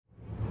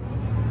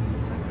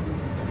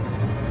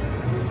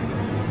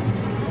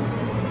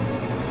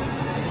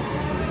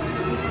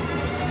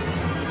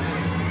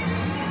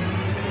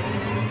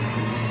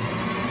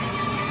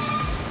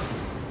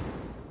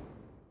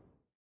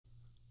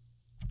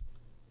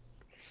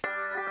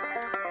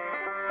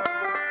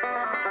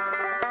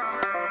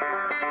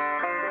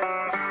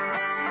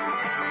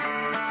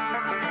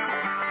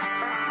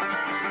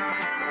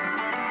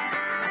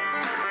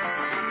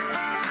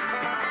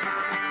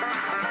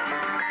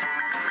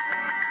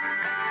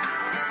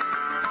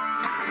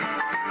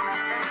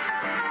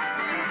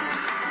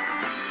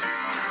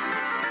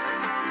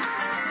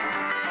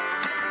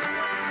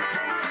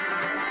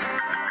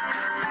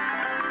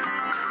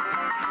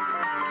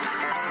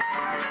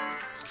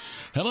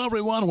Hello,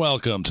 everyone.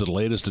 Welcome to the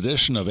latest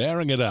edition of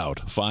Airing It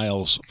Out,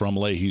 Files from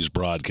Leahy's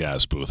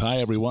broadcast booth. Hi,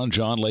 everyone.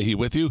 John Leahy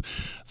with you.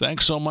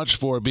 Thanks so much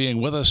for being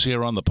with us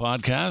here on the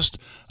podcast.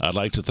 I'd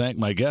like to thank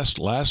my guest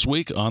last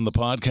week on the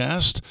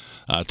podcast,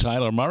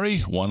 Tyler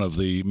Murray, one of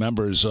the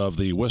members of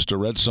the Worcester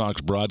Red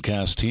Sox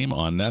broadcast team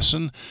on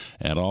Nesson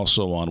and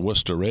also on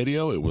Worcester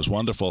Radio. It was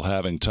wonderful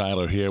having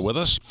Tyler here with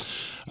us.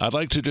 I'd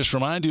like to just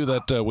remind you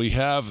that we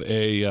have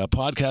a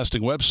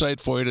podcasting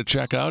website for you to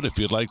check out if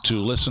you'd like to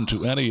listen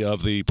to any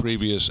of the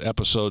previous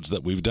episodes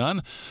that we've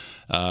done.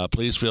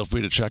 Please feel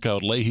free to check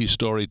out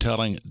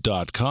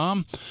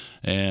LeahyStorytelling.com.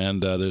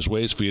 And there's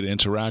ways for you to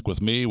interact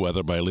with me,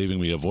 whether by leaving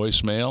me a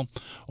voicemail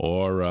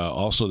or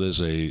also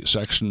there's a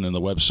section in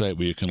the website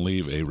where you can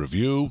leave a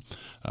review,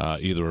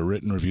 either a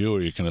written review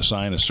or you can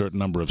assign a certain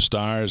number of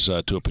stars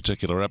to a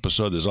particular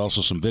episode. There's also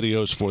some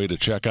videos for you to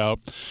check out.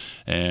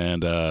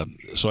 And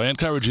so I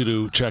encourage you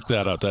to check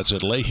that out. That's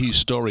at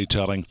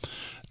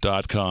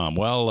LeahyStorytelling.com.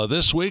 Well,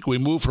 this week we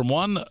moved from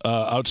one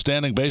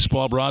outstanding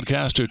baseball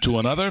broadcaster to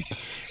another.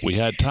 We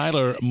had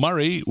Tyler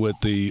Murray with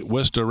the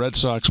Worcester Red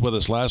Sox with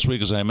us last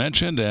week, as I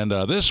mentioned, and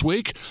this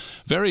week,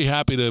 very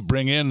happy to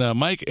bring in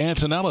Mike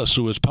Antonellis,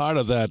 who is part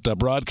of that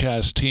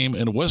broadcast team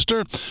in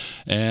Worcester.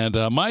 And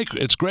Mike,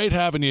 it's great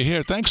having you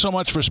here. Thanks so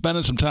much for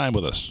spending some time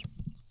with us.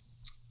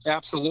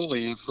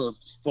 Absolutely. For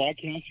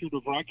broadcaster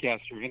to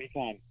broadcaster,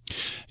 anytime.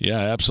 Yeah,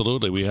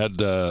 absolutely. We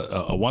had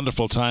a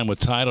wonderful time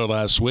with Tyler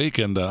last week,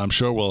 and I'm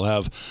sure we'll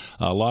have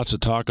lots to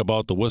talk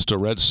about the Worcester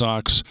Red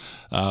Sox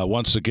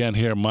once again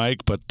here,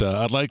 Mike. But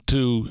I'd like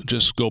to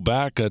just go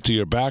back to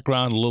your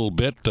background a little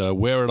bit,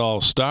 where it all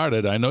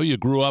started. I know you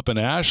grew up in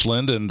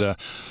Ashland, and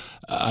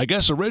I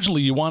guess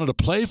originally you wanted to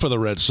play for the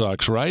Red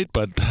Sox, right?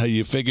 But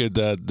you figured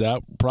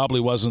that probably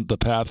wasn't the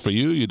path for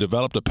you. You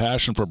developed a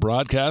passion for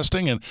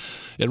broadcasting, and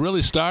it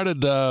really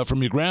started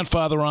from your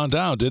grandfather on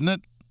down, didn't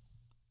it?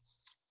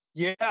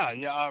 Yeah,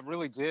 it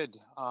really did.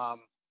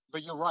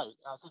 But you're right.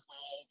 I think we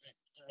all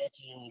grew up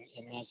here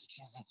in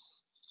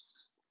Massachusetts.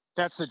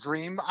 That's a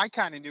dream. I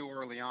kind of knew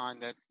early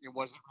on that it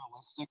wasn't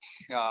realistic,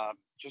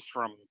 just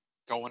from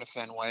going to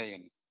Fenway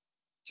and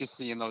just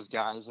seeing those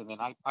guys. And then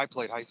I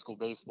played high school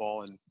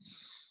baseball, and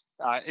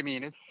I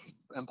mean, it's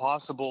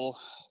impossible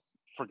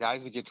for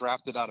guys to get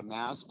drafted out of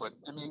Mass. But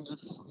I mean,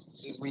 as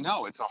we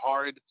know, it's a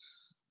hard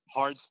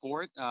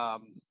sport. But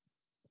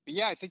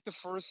yeah, I think the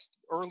first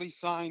early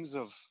signs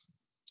of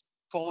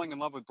falling in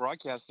love with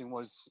broadcasting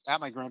was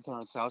at my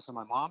grandparents' house on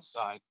my mom's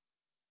side.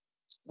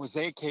 Was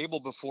they had cable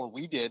before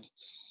we did,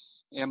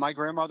 and my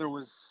grandmother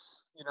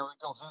was,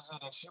 go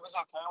visit, and she was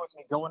okay with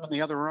me going in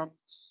the other room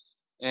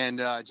and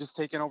just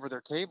taking over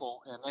their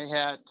cable. And they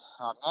had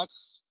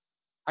Mets.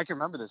 I can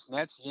remember this: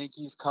 Mets,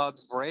 Yankees,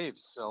 Cubs,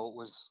 Braves. So it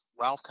was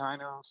Ralph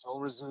Kiner, Phil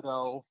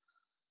Rizzuto,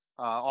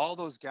 all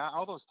those guys,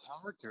 all those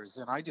characters,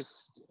 and I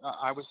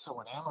was so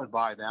enamored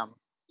by them.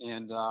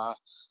 And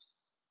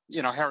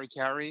Harry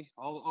Carey,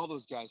 all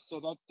those guys. So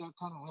that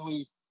kind of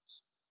really,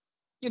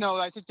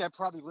 I think that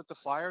probably lit the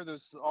fire.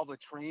 There's all the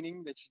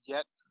training that you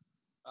get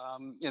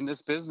in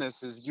this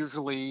business is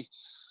usually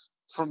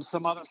from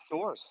some other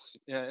source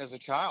as a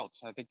child.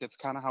 I think that's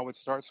kind of how it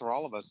starts for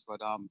all of us.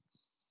 But,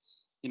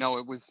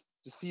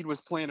 the seed was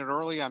planted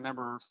early. I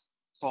remember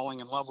falling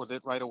in love with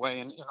it right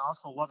away and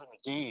also loving the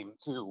game,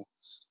 too,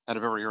 at a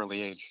very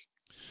early age.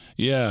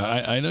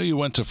 Yeah, I know you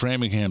went to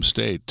Framingham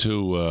State,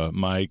 too,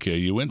 Mike.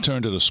 You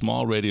interned at a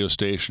small radio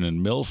station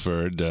in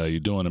Milford. You're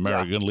doing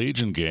American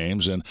Legion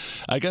games. And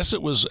I guess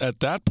it was at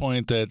that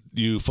point that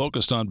you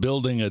focused on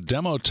building a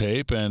demo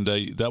tape, and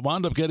that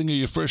wound up getting you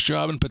your first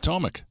job in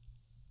Potomac.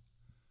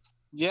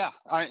 Yeah,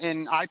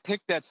 I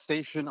picked that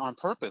station on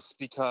purpose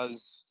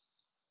because,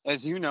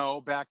 as you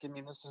know,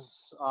 this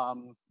is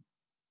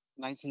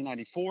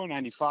 1994,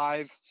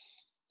 95.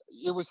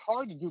 It was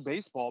hard to do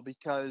baseball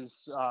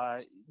because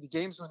the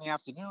games were in the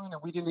afternoon,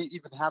 and we didn't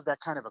even have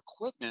that kind of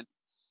equipment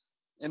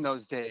in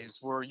those days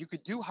where you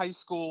could do high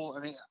school.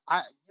 I mean,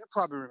 you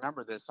probably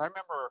remember this. I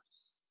remember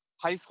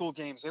high school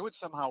games. They would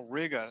somehow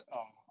rig a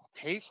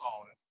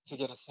payphone to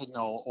get a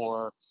signal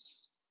or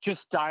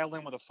just dial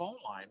in with a phone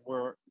line,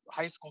 where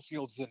high school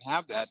fields didn't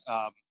have that.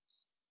 I'm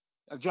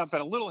jumping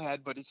a little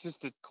ahead, but it's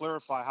just to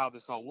clarify how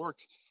this all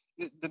worked.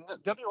 The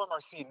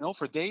WMRC in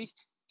Milford,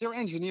 their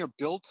engineer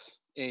built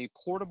a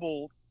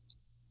portable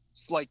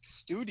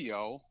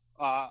studio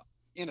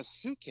in a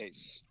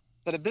suitcase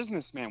that a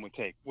businessman would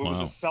take. It was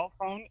a cell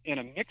phone and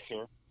a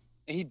mixer,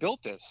 and he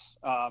built this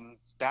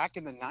back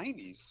in the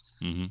 90s.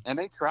 Mm-hmm. And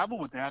they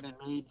traveled with that and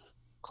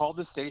called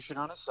the station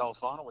on a cell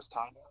phone. It was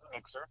tied to the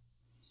mixer.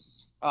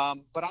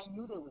 But I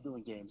knew they were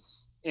doing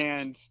games,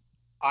 and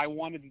I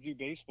wanted to do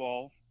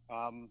baseball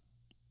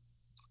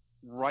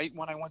right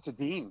when I went to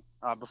Dean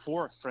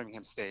before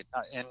Framingham State,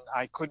 and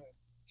I couldn't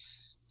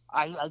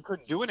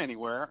do it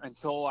anywhere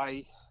until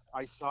I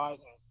saw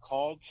it and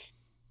called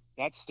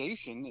that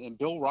station. And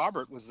Bill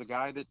Robert was the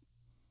guy that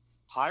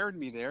hired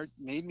me there,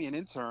 made me an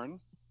intern.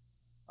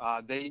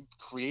 They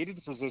created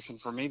a position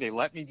for me. They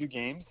let me do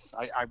games.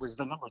 I was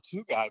the number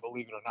 2 guy,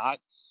 believe it or not.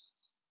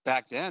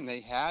 Back then,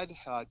 they had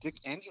Dick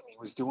Engelman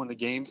was doing the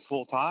games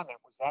full time. It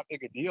was that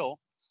big a deal.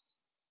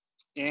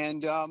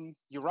 And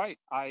you're right.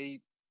 I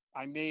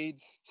made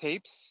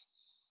tapes,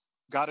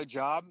 got a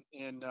job,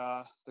 and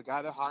the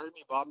guy that hired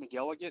me, Bob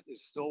McGilligan,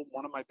 is still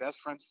one of my best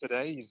friends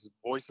today. He's the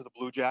voice of the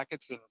Blue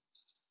Jackets, and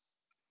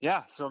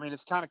yeah. So I mean,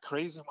 it's kind of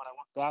crazy when I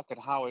look back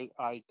at how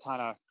I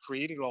kind of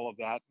created all of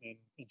that and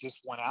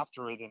just went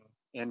after it,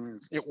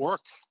 and it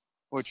worked.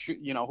 Which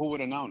who would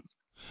have known?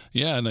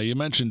 Yeah, now you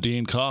mentioned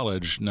Dean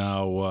College.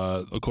 Now,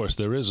 of course,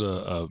 there is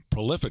a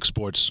prolific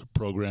sports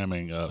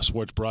programming,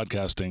 sports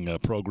broadcasting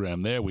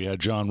program there. We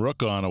had John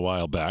Rook on a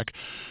while back,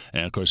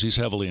 and of course, he's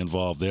heavily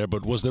involved there.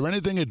 But was there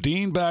anything at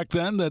Dean back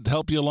then that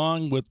helped you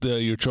along with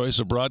your choice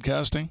of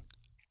broadcasting?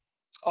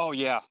 Oh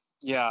yeah,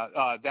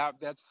 yeah.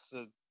 That's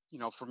the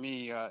for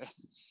me.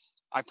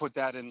 I put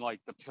that in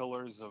like the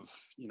pillars of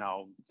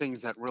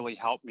things that really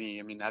helped me.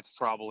 I mean, that's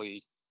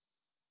probably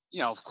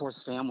of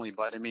course, family,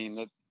 but I mean,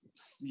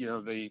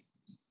 the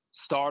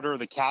starter,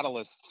 the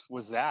catalyst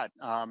was that.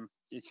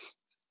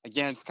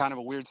 It's kind of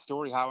a weird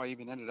story how I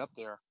even ended up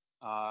there.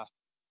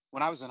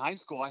 When I was in high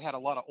school, I had a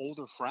lot of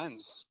older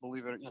friends.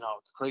 Believe it,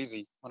 it's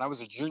crazy. When I was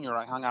a junior,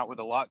 I hung out with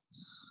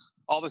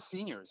all the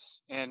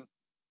seniors, and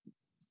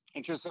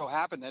it just so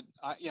happened that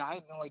I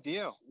had no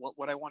idea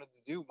what I wanted to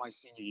do my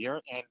senior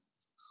year, and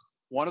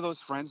one of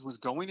those friends was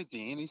going to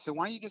Dean. He said,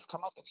 "Why don't you just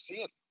come up and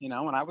see it?" And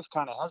I was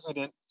kind of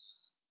hesitant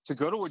to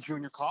go to a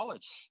junior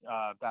college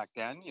back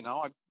then.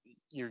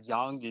 You're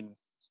young and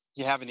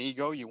you have an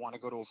ego. You want to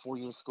go to a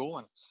 4-year school.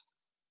 And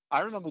I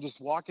remember just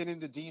walking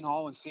into Dean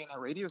Hall and seeing that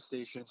radio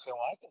station and saying,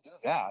 well, I can do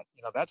that.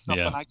 That's Yeah,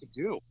 nothing I could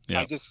do.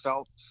 yeah, I just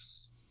felt,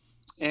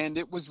 and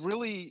it was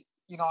really,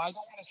 I don't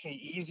want to say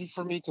easy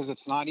for me because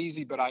it's not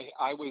easy, but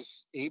I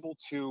was able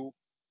to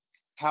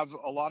have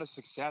a lot of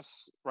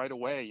success right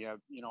away.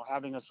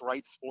 Having us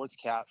write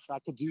sportscasts, I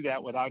could do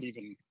that without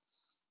even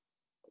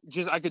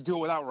I could do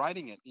it without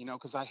writing it,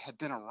 because I had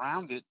been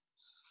around it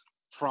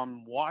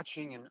from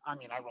watching. And I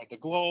mean, I read the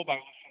Globe, I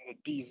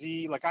listened to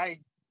BZ, like I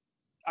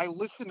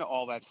listened to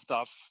all that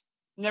stuff,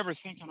 never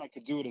thinking I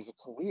could do it as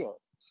a career.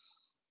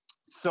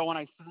 So when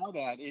I saw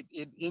that,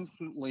 it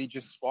instantly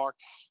just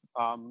sparked,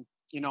 and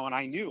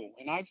I knew,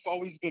 and I've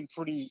always been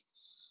pretty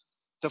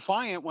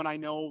defiant when I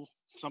know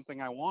something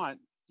I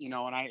want, and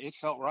it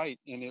felt right.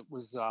 And it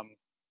was,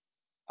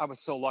 I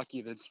was so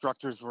lucky. The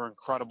instructors were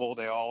incredible.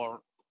 They all are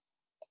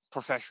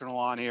professional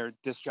on air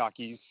disc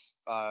jockeys,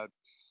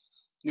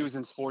 news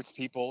and sports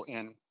people.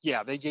 And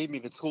yeah, they gave me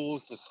the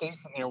tools. The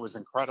station there was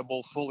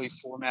incredible, fully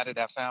formatted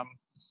FM.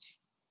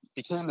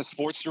 Became the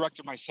sports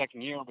director my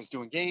second year. I was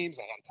doing games.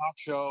 I had a talk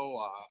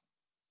show.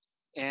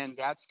 And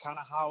that's kind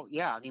of how,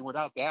 yeah, I mean,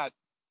 without that,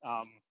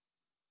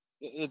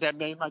 that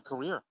made my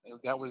career.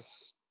 That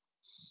was,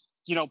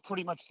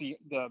 pretty much the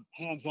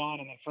hands-on,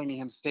 and then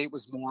Framingham State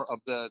was more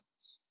of the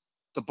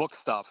book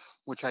stuff,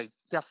 which I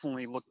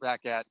definitely look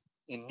back at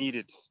and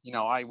needed.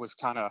 I was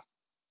kind of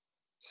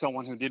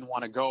someone who didn't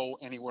want to go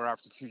anywhere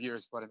after 2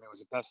 years, but I mean, it was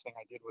the best thing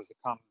I did was to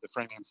come to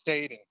Framingham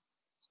State.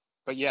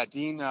 But yeah,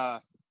 Dean,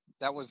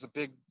 that was a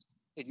big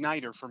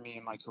igniter for me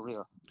in my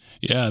career.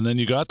 yeah. And then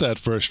you got that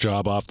first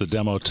job off the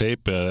demo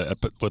tape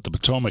with the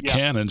Potomac Yeah,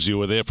 Cannons. You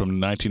were there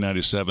from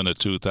 1997 to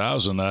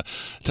 2000.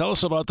 Tell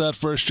us about that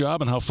first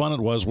job and how fun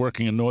it was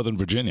working in Northern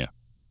Virginia.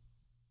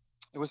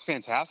 it was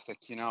fantastic.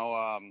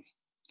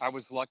 I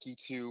was lucky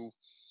to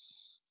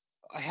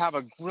have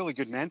a really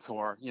good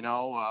mentor.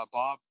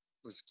 Bob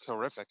was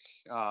terrific.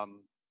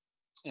 Um,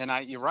 and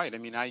you're right. I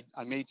mean, I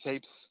made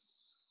tapes.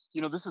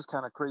 This is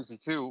kind of crazy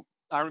too.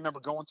 I remember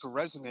going through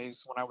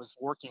resumes when I was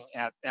working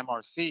at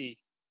MRC.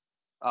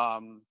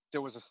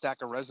 There was a stack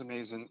of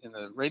resumes in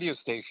the radio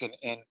station,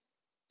 and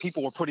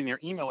people were putting their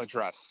email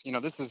address.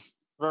 This is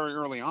very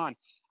early on.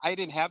 I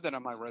didn't have that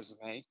on my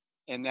resume,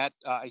 and that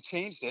I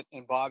changed it,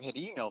 and Bob had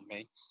emailed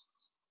me,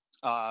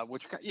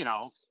 which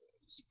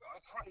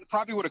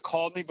probably would have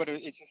called me, but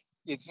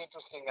it's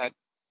interesting that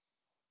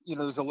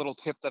there's a little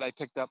tip that I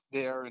picked up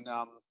there. And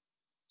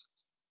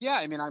yeah,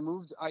 I mean,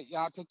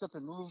 I picked up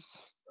and moved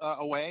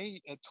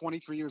away at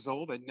 23 years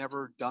old. I'd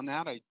never done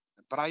that.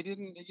 But I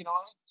didn't,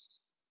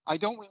 I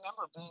don't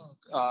remember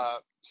being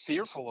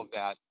fearful of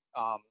that.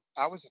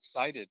 I was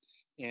excited,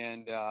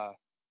 and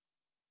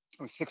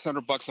it was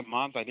 $600 a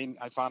month.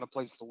 I found a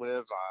place to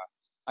live.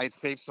 I had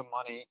saved some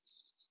money,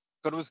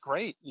 but it was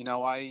great.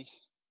 I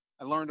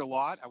learned a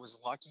lot. I was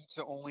lucky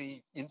to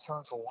only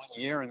intern for 1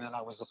 year, and then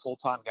I was a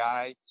full-time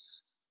guy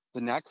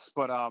the next.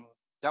 But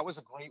that was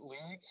a great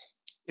league.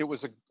 It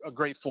was a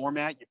great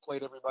format. You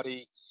played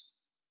everybody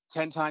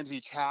 10 times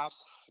each half.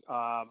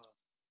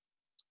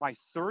 My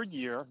third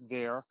year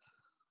there,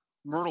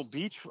 Myrtle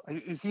Beach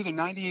is either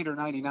 98 or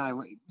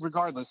 99.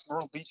 Regardless,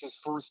 Myrtle Beach's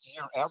first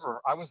year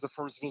ever, I was the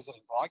first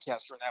visiting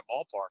broadcaster in that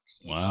ballpark.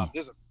 And Wow.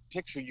 there's a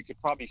picture, you could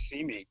probably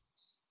see me.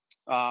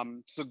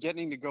 So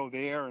getting to go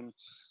there and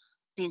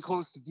being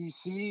close to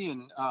DC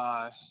and,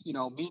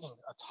 meeting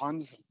a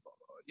tons of,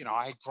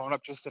 I had grown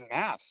up just in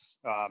Mass.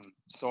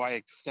 So I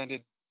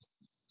extended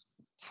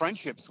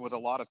friendships with a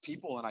lot of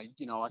people, and I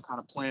kind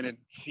of planted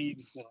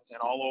seeds and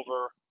all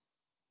over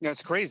Yeah,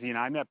 it's crazy.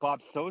 I met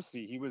Bob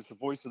Stossy. He was the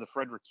voice of the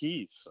Frederick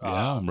Keys.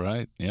 Yeah,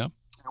 right. Yeah.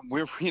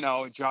 We're,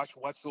 Josh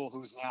Wetzel,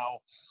 who's now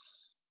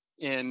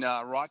in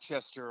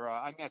Rochester.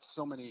 I met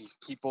so many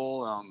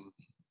people.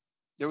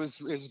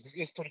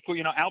 It's pretty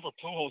cool. Albert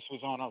Pujols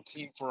was on our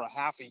team for a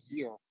half a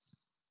year,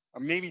 or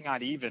maybe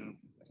not even.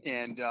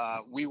 And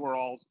we were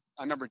all,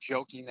 I remember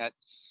joking that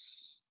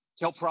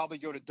he'll probably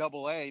go to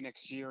Double-A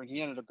next year, and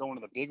he ended up going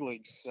to the big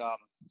leagues.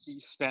 He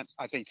spent,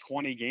 I think,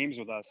 20 games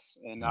with us,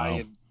 and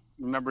I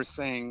Wow. remember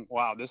saying,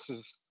 "Wow, this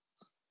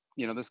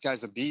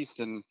guy's a beast."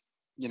 And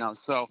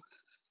so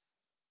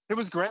it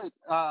was great.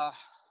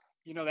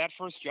 That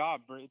first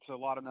job, it's a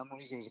lot of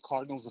memories. It was a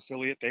Cardinals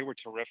affiliate. They were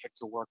terrific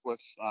to work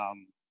with.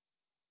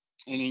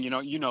 And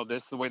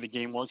this, the way the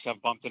game works.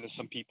 I've bumped into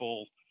some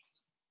people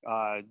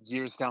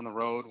years down the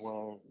road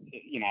where,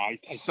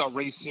 I saw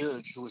Ray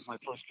Searage, who was my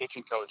first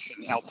pitching coach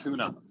in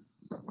Altoona,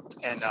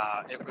 and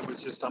it was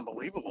just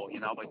unbelievable,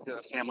 like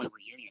the family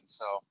reunion.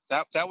 So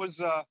that was,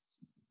 I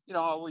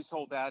always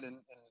hold that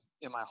in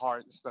my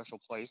heart, a special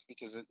place,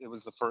 because it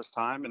was the first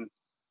time. And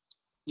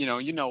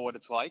what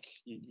it's like.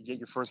 You get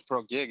your first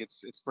pro gig.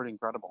 It's pretty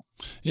incredible.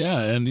 Yeah,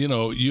 and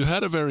you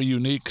had a very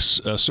unique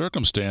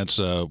circumstance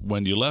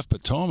when you left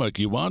Potomac.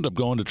 You wound up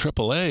going to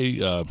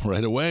AAA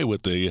right away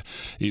with you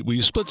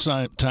split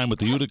time with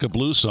the Utica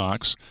Blue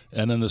Sox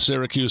and then the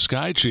Syracuse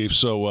Sky Chiefs.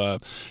 So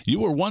you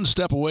were one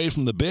step away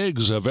from the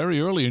bigs very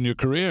early in your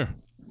career.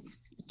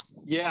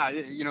 Yeah,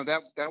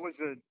 that was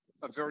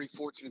a very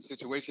fortunate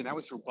situation. That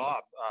was for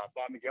Bob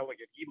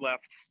McGilligan. He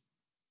left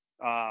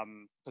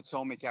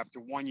Potomac after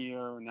 1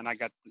 year, and then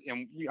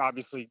and we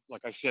obviously,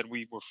 like I said,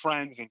 we were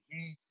friends, and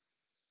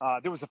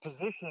there was a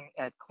position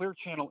at Clear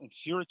Channel in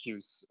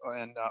Syracuse,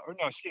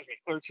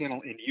 Clear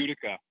Channel in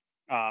Utica,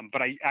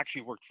 but I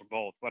actually worked for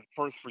both, but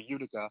first for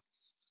Utica,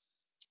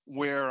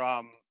 where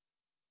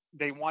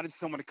they wanted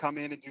someone to come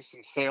in and do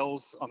some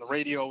sales on the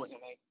radio, and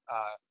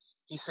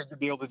he said to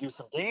be able to do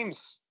some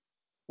games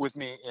with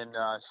me in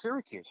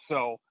Syracuse.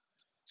 So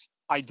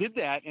I did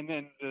that, and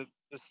then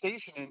the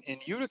station in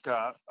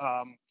Utica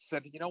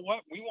said, you know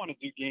what, we want to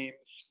do games,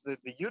 the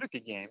Utica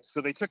games.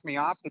 So they took me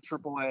off the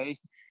AAA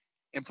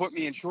and put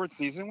me in short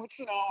season, which,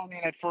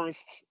 at first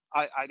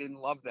I didn't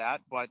love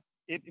that, but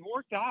it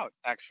worked out,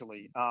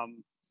 actually.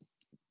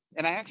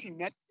 And I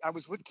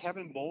was with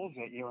Kevin Bowles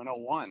that year in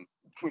 01,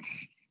 which,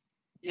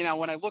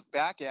 when I look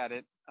back at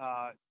it,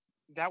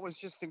 that was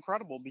just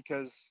incredible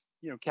because,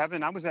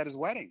 Kevin, I was at his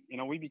wedding.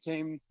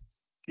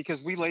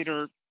 Because we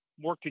later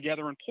worked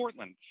together in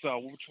Portland,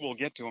 which we'll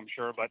get to, I'm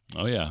sure. But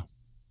oh yeah,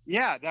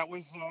 that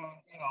was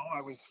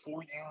I was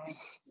 4 years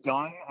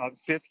done,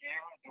 fifth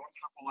year doing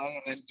AAA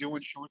and then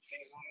doing short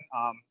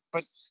season.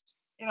 But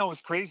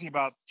what's crazy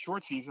about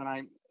short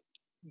season,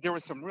 there were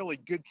some really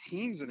good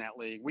teams in that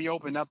league. We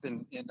opened up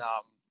in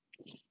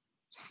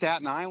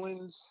Staten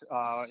Island,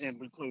 and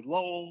we played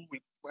Lowell.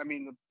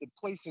 The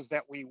places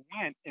that we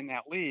went in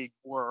that league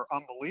were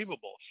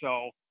unbelievable.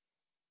 So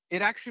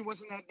it actually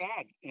wasn't that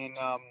bad, and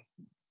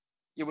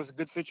it was a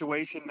good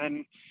situation.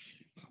 Then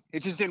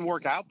it just didn't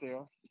work out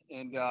there,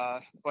 and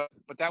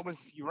but that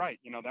was, you're right.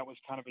 That was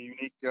kind of a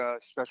unique,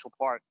 special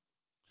part.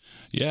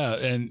 Yeah,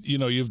 and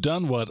you've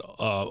done what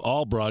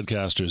all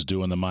broadcasters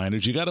do in the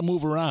minors. You got to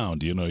move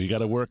around. You got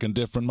to work in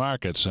different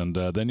markets, and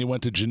then you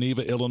went to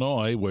Geneva,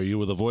 Illinois, where you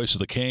were the voice of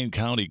the Kane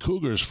County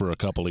Cougars for a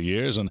couple of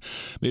years. And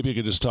maybe you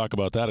could just talk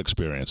about that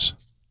experience.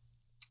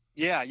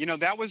 Yeah,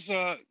 that was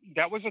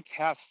a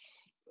test.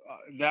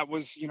 That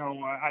was,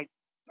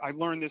 I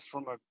learned this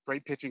from a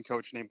great pitching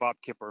coach named Bob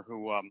Kipper,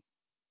 who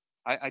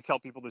I tell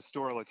people this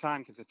story all the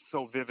time because it's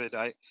so vivid.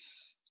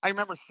 I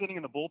remember sitting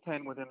in the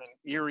bullpen with him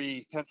in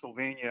Erie,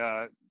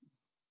 Pennsylvania.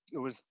 It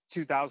was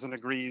 2,000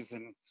 degrees,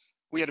 and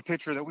we had a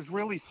pitcher that was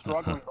really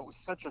struggling, but was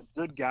such a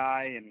good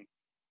guy, and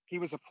he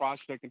was a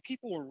prospect, and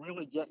people were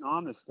really getting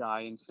on this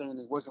guy and saying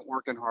he wasn't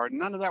working hard. And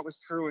none of that was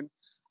true. And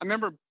I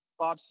remember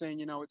Bob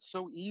saying, it's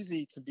so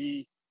easy to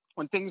be,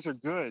 when things are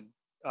good,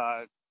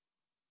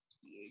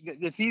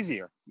 it's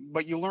easier,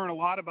 but you learn a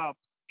lot about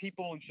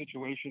people and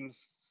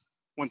situations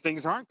when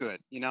things aren't good,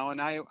 and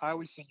I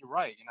always say, you're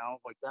right,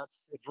 like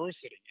that's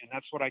adversity. And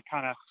that's what I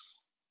kind of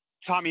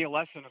taught me a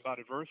lesson about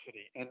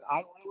adversity. And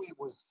I really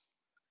was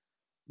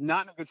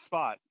not in a good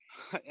spot.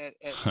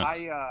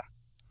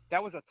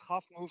 That was a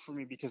tough move for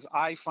me because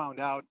I found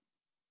out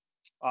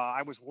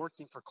I was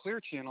working for Clear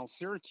Channel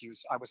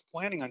Syracuse. I was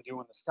planning on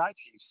doing the Sky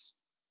Chiefs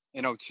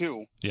in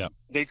 02. Yeah.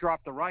 They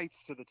dropped the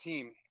rights to the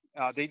team.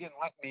 They didn't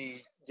let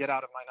me get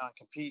out of my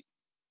non-compete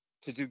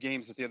to do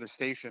games at the other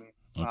station.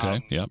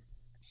 Okay. Yeah.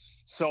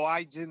 So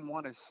I didn't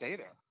want to stay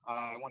there.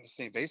 I wanted to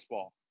stay in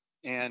baseball.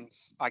 And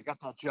I got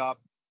that job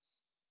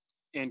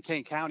in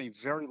Kane County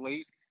very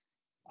late.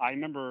 I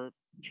remember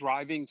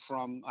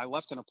I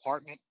left an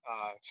apartment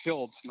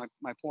filled.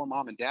 My poor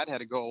mom and dad had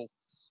to go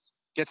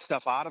get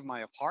stuff out of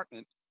my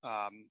apartment.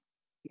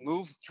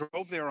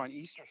 Drove there on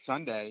Easter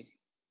Sunday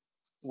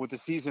with the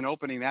season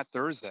opening that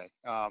Thursday.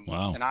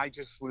 Wow. And I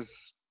just was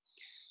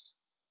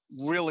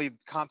really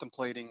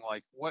contemplating,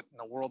 like, what in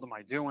the world am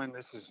I doing?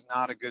 This is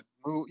not a good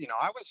move.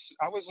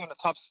 I was in a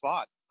tough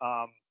spot.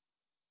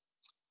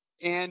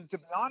 And to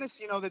be honest,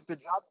 that the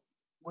job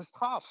was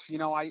tough.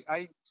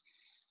 I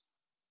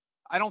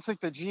don't think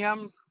the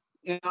GM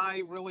and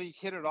I really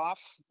hit it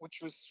off, which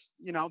was,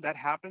 that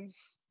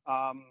happens.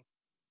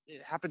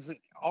 It happens in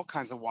all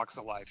kinds of walks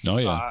of life. Oh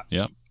yeah,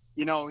 yeah,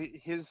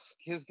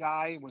 His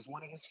guy was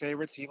one of his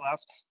favorites. He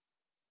left,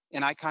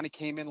 and I kind of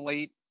came in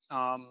late.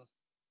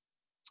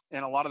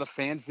 And a lot of the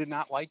fans did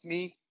not like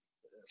me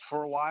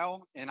for a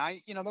while. And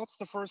that's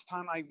the first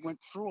time I went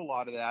through a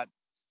lot of that,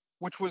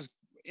 which was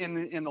in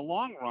the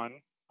long run.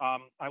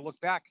 I look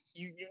back,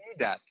 you need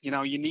that.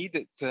 You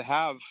need to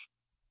have.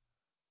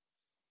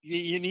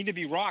 You need to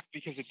be rocked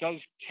because it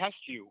does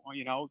test you. Do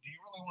you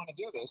really want to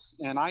do this?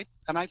 And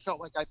I felt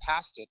like I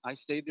passed it. I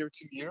stayed there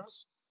 2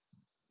 years.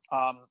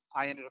 I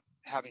ended up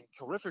having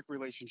terrific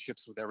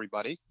relationships with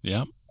everybody,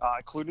 yeah,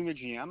 including the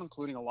GM,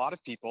 including a lot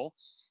of people.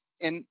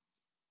 And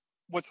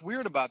what's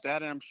weird about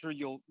that, and I'm sure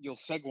you'll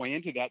segue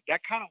into that,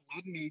 that kind of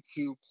led me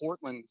to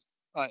Portland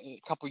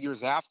a couple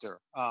years after.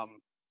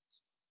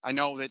 I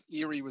know that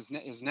Erie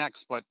is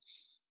next, but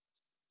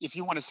if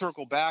you want to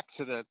circle back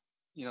to the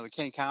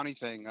Kane County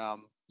thing,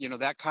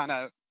 that kind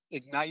of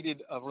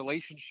ignited a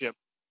relationship.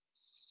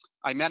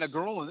 I met a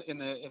girl in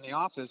the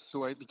office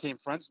who I became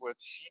friends with.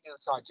 She knew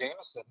Todd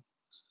Jameson,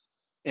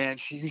 and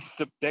she used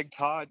to beg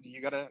Todd,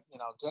 "You got to,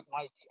 get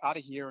Mike out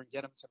of here and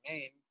get him to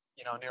Maine,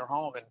 near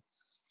home." And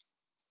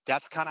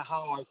that's kind of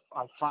how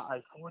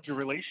I forged a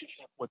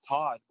relationship with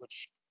Todd,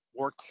 which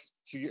worked.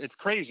 It's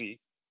crazy.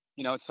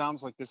 It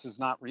sounds like this is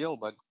not real,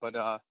 but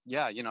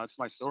yeah, it's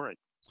my story.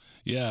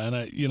 yeah. And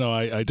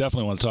I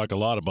definitely want to talk a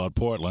lot about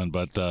Portland,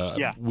 but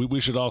Yeah. we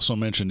should also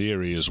mention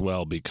Erie as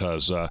well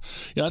because yeah,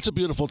 it's a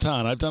beautiful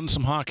town. I've done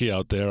some hockey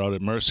out there out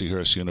at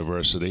Mercyhurst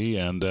University,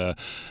 and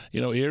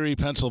Erie,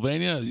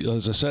 Pennsylvania.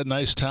 As I said,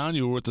 nice town.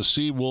 You were with the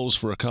Sea Wolves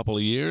for a couple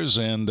of years,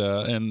 and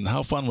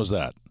how fun was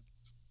that?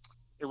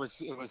 It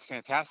was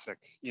fantastic.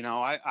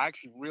 I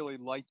actually really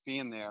liked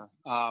being there.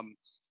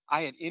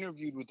 I had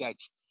interviewed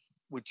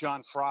with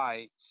John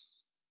Fry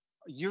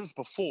years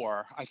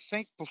before. I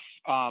think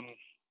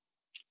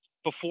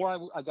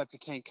before I got to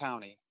Kane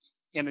County,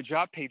 and the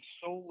job paid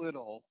so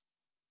little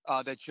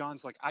that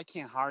John's like, "I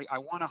can't hire you. I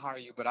want to hire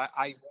you, but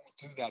I won't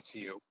do that to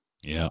you."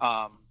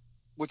 Yeah,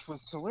 Which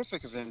was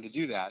terrific of him to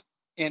do that.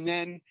 And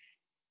then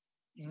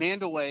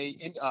Mandalay,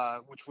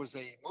 which was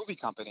a movie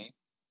company,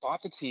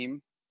 bought the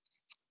team.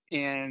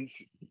 And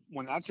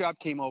when that job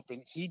came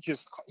open, he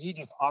just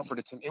offered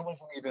it to me. It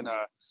wasn't even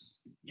I'm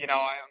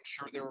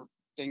sure there were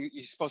things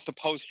you're supposed to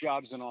post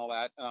jobs and all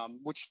that,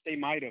 which they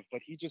might have,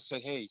 but he just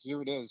said, "Hey,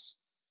 here it is.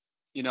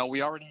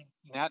 We already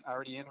Matt, I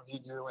already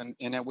interviewed you," and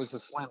it was a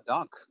slam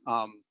dunk.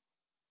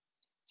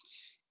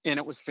 And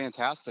it was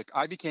fantastic.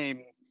 I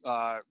became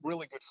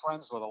really good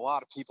friends with a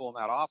lot of people in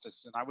that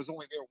office, and I was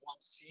only there one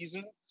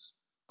season,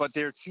 but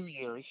there 2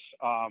 years.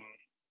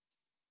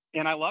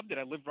 And I loved it.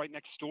 I lived right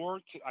next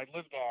door I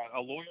lived a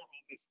lawyer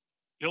owned this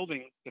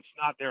building that's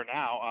not there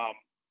now.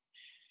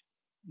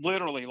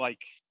 Literally, like,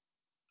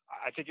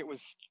 I think it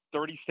was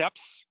 30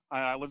 steps.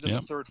 I lived in the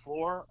yeah, third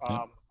floor.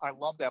 yeah. I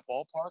loved that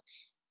ballpark.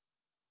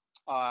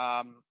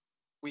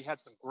 We had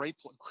some great.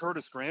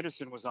 Curtis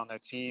Granderson was on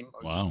that team.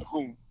 Wow.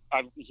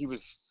 He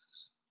was.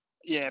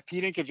 Yeah,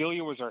 Pete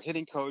Incaviglia was our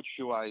hitting coach,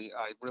 who I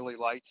really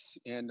liked,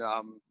 and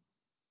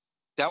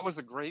that was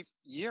a great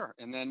year.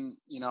 And then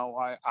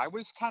I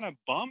was kind of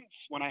bummed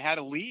when I had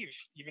to leave,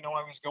 even though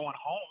I was going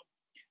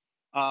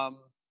home,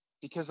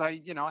 because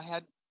I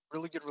had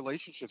really good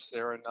relationships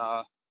there, and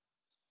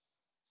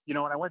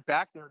when I went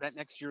back there that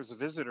next year as a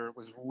visitor, it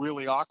was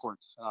really awkward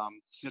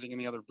sitting in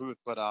the other booth.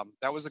 But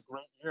that was a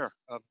great year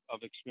of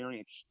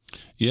experience.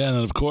 Yeah,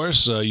 and of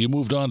course, you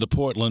moved on to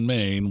Portland,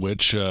 Maine,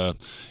 which a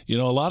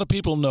lot of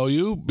people know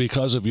you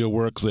because of your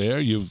work there.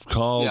 You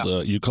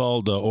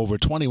called over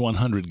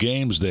 2,100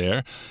 games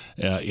there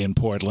in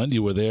Portland.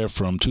 You were there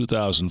from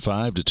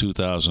 2005 to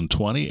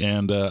 2020,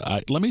 and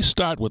let me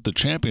start with the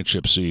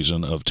championship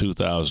season of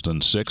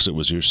 2006. It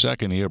was your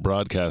second year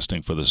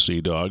broadcasting for the Sea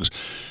Dogs,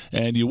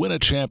 and you win a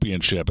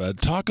championship.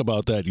 Talk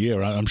about that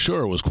year. I'm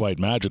sure it was quite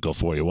magical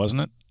for you,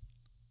 wasn't it?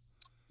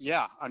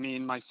 Yeah, I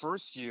mean, my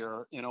first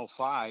year in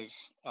 '05,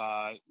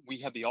 we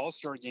had the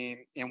All-Star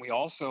game, and we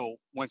also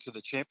went to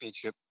the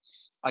championship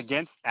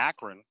against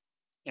Akron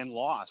and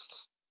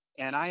lost.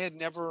 And I had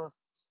never,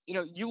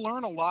 you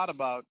learn a lot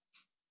about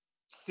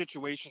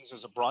situations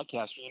as a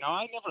broadcaster.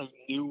 I never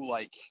knew,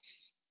 like,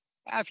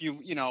 if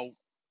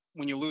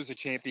when you lose a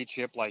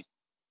championship, like,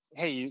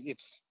 hey,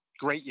 it's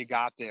great you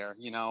got there,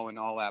 and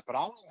all that. But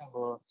I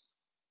remember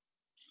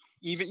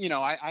even,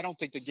 I don't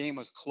think the game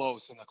was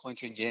close in the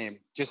clinching game.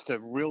 Just a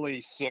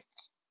really sick,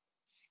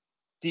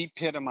 deep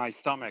pit in my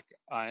stomach,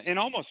 and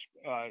almost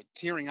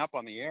tearing up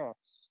on the air.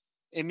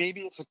 And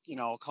maybe it's a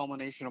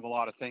culmination of a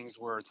lot of things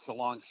where it's a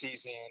long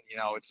season,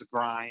 it's a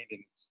grind,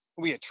 and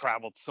we had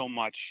traveled so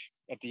much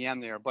at the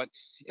end there. But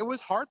it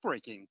was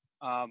heartbreaking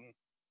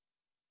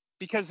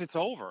because it's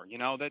over.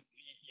 That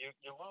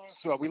you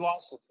lose. We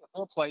lost at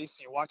their place.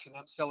 You're watching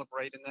them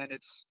celebrate, and then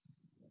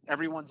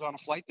everyone's on a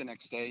flight the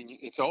next day, and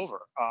it's over.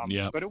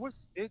 Yeah. But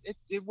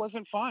it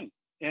wasn't fun.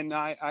 And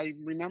I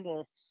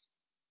remember,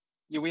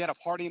 we had a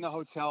party in the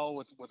hotel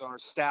with our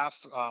staff.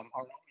 Our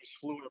owners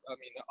flew. I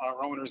mean,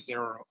 our owners, they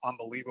were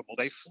unbelievable.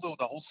 They flew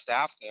the whole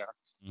staff there.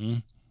 Mm-hmm.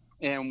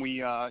 And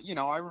we,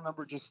 I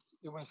remember just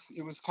it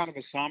was kind of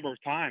a somber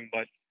time,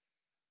 but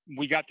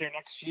we got there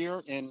next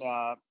year and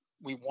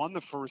we won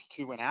the first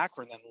two in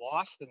Akron, then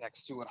lost the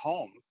next two at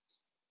home.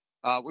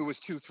 It was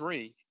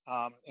 2-3,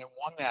 and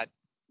won that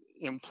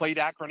and played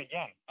Akron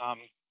again.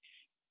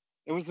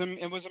 It was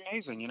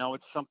amazing.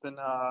 It's something.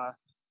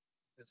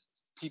 It's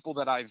people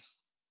that I've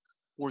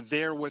were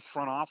there with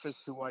front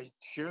office who I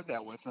shared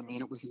that with. I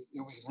mean, it was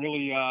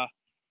really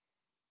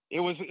it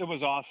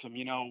was awesome.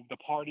 The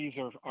parties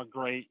are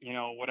great.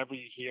 Whatever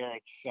you hear,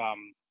 it's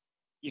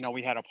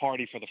we had a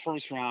party for the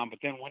first round, but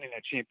then winning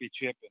that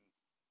championship, and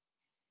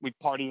we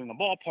partied in the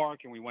ballpark,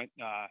 and we went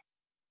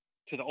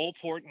to the Old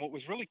Port. And what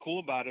was really cool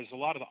about it is a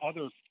lot of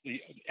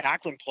the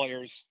Akron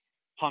players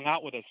hung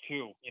out with us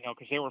too,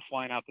 because they were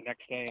flying out the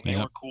next day, and they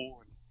Yeah. were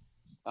cool.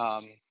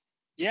 And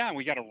yeah,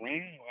 we got a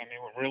ring. I mean,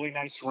 a really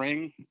nice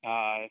ring.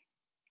 And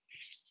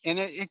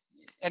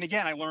and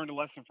again, I learned a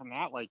lesson from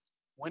that. Like,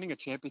 winning a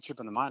championship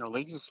in the minor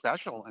leagues is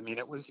special. I mean,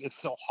 it's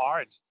so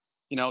hard.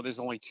 There's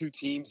only two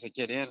teams that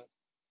get in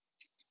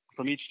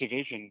from each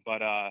division, but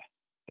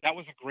that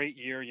was a great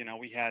year.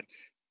 We had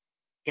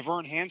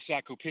DeVern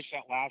Hansack, who pitched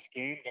that last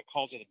game, got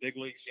called to the big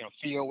leagues.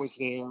 Theo was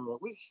there.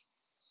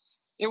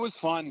 It was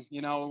fun.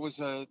 It was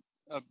a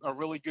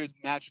really good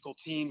magical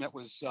team that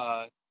was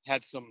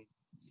had some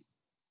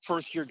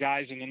first year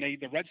guys, and then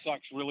the Red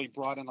Sox really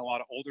brought in a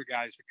lot of older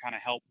guys to kind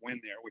of help win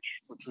there,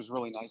 which was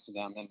really nice of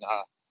them. And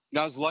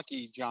I was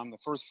lucky, John. The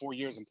first 4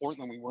 years in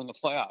Portland, we were in the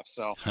playoffs,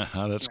 so That's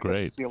got to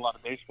great. see a lot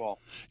of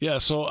baseball. Yeah,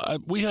 so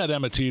we had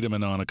Emma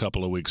Tiedemann on a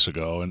couple of weeks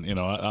ago, and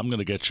I'm going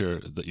to get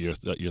your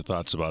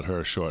thoughts about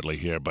her shortly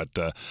here. But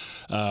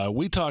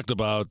we talked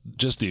about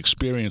just the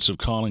experience of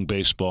calling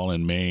baseball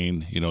in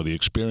Maine. The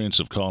experience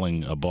of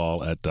calling a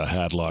ball at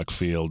Hadlock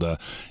Field.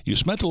 You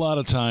spent a lot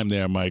of time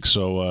there, Mike.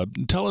 So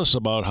tell us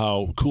about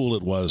how cool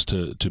it was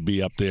to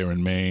be up there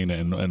in Maine,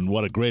 and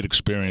what a great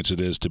experience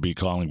it is to be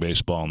calling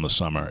baseball in the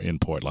summer in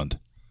Portland.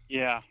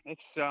 Yeah,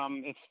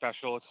 it's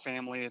special. It's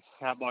family. It's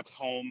Hadlock's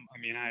home. I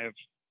mean, I have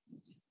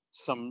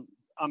some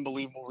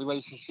unbelievable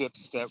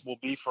relationships that will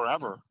be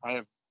forever. I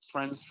have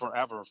friends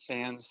forever,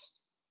 fans,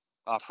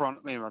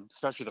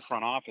 especially the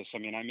front office. I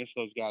mean, I miss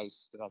those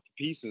guys to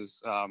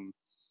pieces.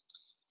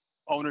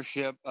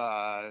 Ownership,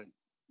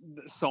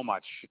 so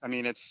much. I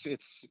mean, it's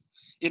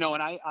and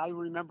I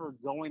remember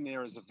going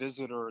there as a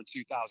visitor in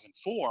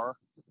 2004.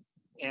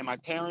 And my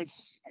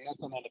parents, I met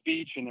them on the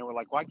beach, and they were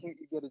like, "Why can't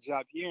you get a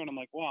job here?" And I'm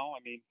like, "Well,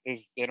 I mean,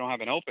 they don't have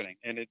an opening."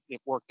 And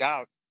it worked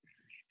out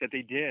that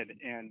they did.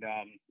 And,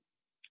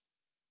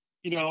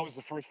 it was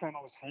the first time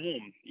I was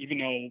home, even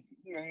though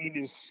Maine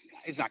is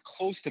not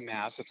close to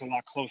Mass. It's a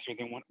lot closer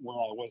than where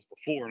I was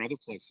before in other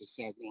places.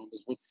 So, it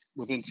was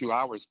within 2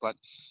 hours. But,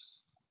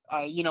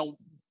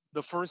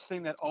 the first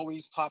thing that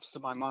always pops to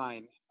my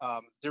mind,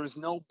 there is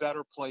no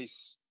better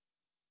place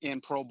in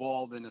pro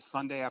ball than a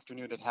Sunday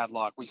afternoon at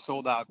Hadlock. We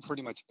sold out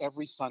pretty much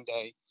every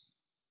Sunday.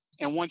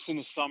 And once in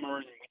the summer,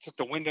 and we took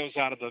the windows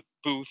out of the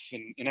booth,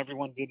 and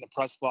everyone did in the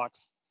press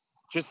box,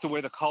 just the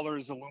way the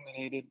colors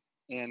illuminated.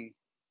 And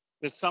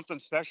there's something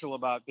special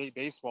about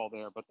baseball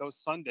there. But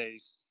those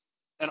Sundays,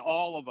 and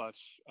all of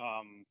us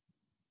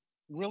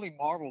really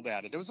marveled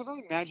at it. It was a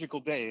very magical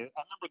day. I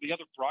remember the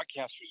other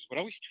broadcasters would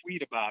always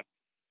tweet about,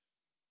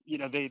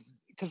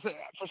 because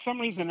for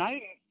some reason, I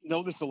didn't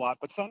know this a lot,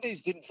 but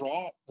Sundays didn't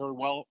draw very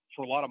well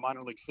for a lot of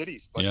minor league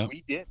cities, but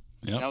we did.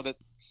 Yep. That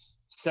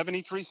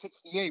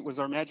 73-68 was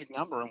our magic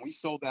number, and we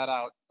sold that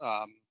out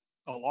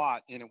a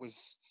lot. And it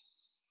was,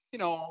 at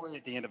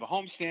the end of a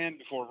homestand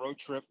before a road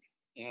trip,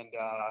 and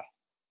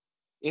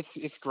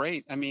it's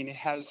great. I mean,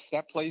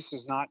 that place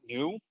is not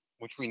new,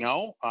 which we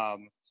know.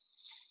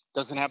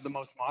 Doesn't have the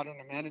most modern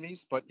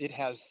amenities, but it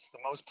has the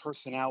most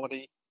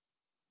personality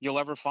you'll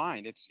ever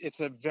find. It's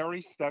a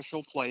very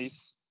special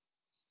place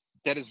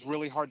that is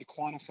really hard to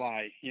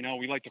quantify.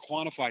 We like to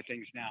quantify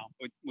things now,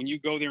 but when you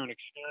go there and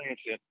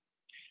experience it,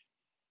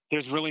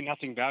 there's really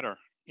nothing better.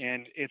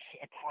 And it's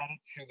a credit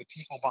to the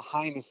people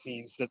behind the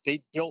scenes that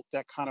they built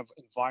that kind of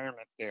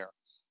environment there.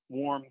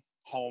 Warm,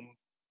 home,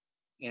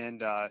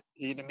 and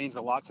it means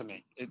a lot to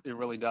me. It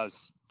really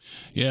does.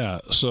 Yeah,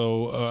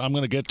 so I'm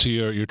going to get to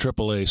your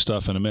AAA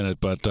stuff in a minute,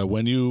 but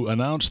when you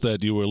announced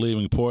that you were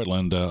leaving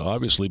Portland,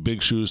 obviously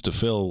big shoes to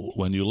fill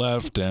when you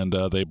left, and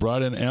they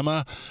brought in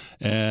Emma,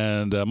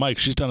 and Mike,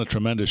 she's done a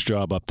tremendous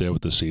job up there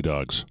with the Sea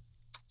Dogs.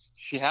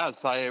 She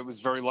has. I was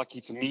very lucky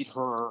to meet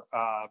her.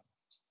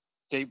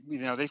 They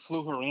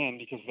flew her in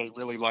because they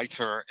really liked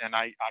her, and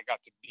I got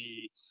to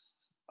be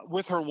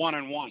with her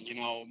one-on-one.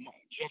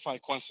 Jeff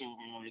Iquesa,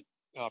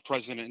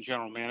 president and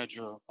general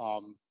manager,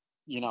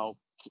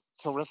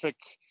 terrific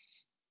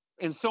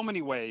in so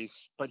many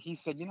ways, but he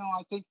said,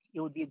 I think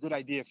it would be a good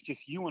idea if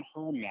just you and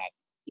her met,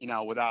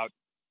 without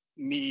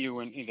me,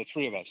 you, and the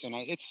three of us. And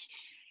I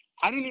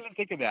didn't even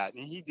think of that,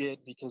 and he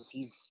did, because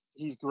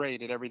he's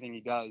great at everything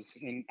he does,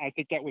 and I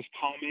think that was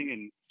calming.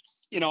 And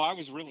I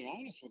was really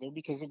honest with her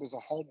because it was a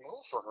hard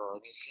move for her. I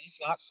mean, she's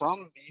not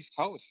from the East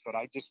Coast, but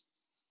I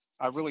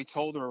really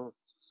told her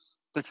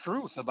the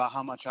truth about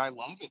how much I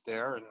love it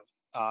there, and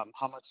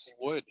how much she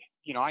would.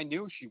 I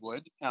knew she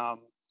would.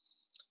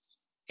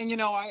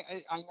 And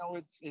I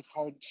know it's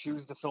hard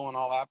shoes to fill and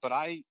all that, but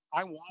I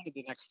wanted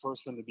the next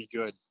person to be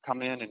good,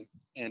 come in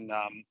and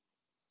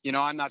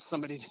I'm not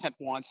somebody that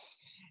wants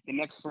the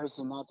next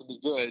person not to be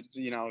good.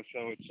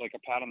 So it's like a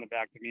pat on the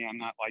back to me. I'm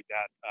not like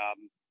that.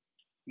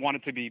 Want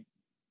it to be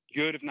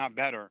good, if not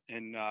better,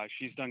 and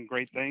she's done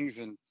great things,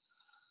 and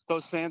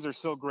those fans are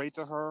so great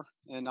to her,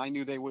 and I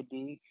knew they would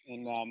be,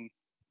 and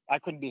I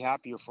couldn't be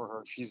happier for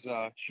her. She's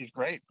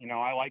great.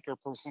 I like her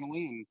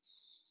personally,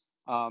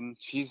 and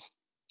she's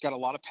got a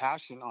lot of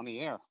passion on the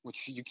air,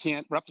 which you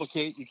can't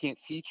replicate, you can't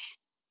teach.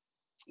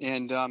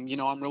 And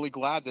I'm really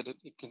glad that it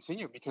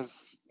continued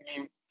because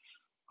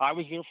I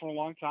was there for a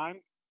long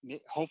time.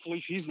 Hopefully,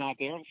 she's not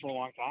there for a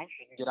long time.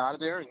 She can get out of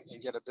there and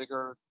get a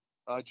bigger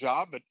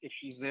job. But if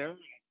she's there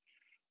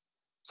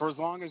for as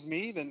long as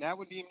me, then that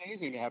would be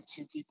amazing to have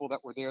two people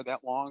that were there that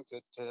long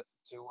to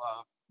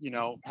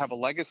have a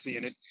legacy.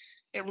 And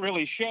it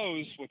really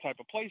shows what type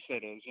of place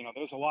it is.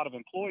 There's a lot of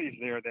employees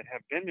there that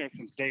have been there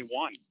since day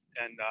one,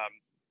 and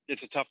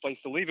it's a tough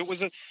place to leave. It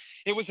was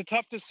a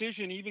tough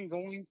decision, even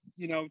going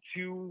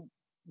to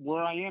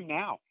where I am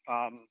now,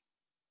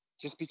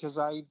 just because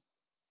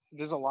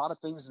there's a lot of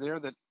things there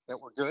that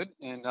were good,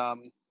 and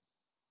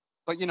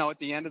but at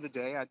the end of the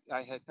day,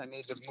 I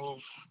made the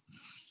move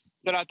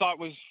that I thought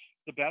was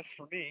the best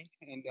for me.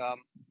 And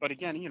but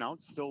again,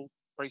 it still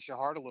breaks your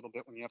heart a little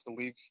bit when you have to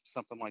leave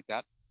something like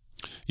that.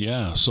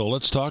 Yeah, so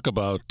let's talk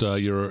about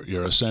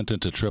your ascent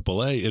into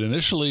AAA. It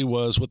initially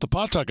was with the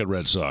Pawtucket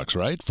Red Sox,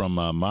 right, from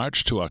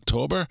March to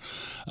October,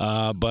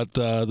 but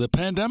the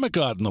pandemic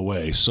got in the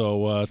way.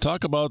 So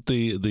talk about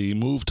the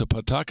move to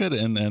Pawtucket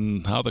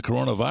and how the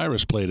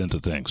coronavirus played into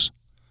things.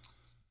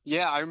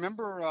 Yeah, I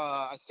remember.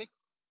 I think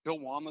Bill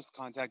Wamlis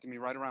contacted me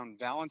right around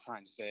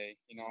Valentine's Day.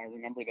 I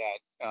remember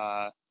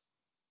that.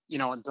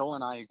 And Bill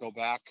and I go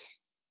back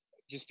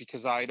just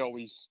because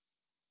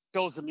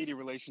Bill's the media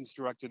relations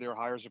director there,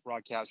 hires the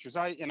broadcasters.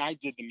 I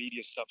did the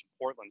media stuff in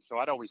Portland, so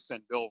I'd always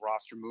send Bill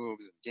roster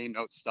moves and game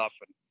note stuff.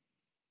 And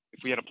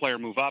if we had a player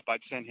move up,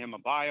 I'd send him a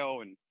bio.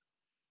 And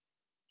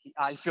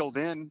I filled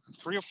in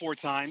 3 or 4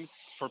 times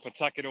for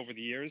Pawtucket over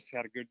the years.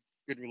 Had a good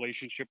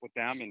relationship with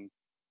them, and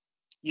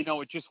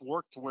it just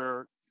worked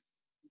where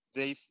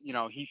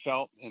he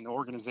felt in the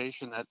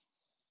organization that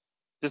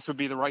this would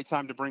be the right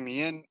time to bring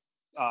me in.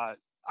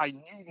 I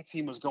knew the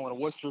team was going to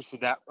Worcester, so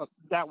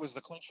that was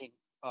the clinching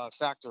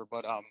factor.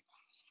 But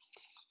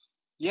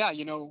yeah,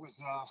 it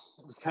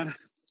was kind of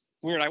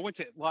weird. I went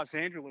to Los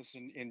Angeles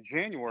in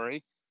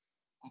January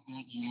of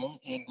that year,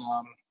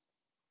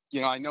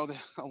 and I know that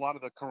a lot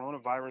of the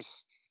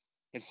coronavirus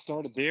had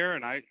started there,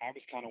 and I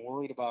was kind of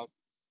worried about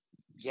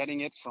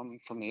getting it from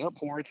the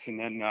airports, and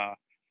then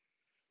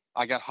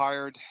I got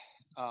hired.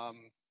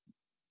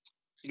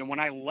 When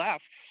I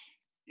left,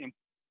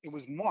 it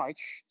was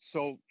March,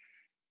 so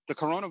the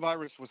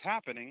coronavirus was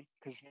happening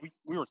because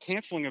we were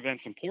canceling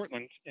events in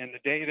Portland. And the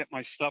day that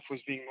my stuff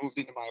was being moved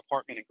into my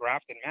apartment in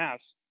Grafton,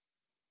 Mass,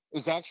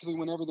 is actually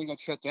when everything got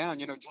shut down.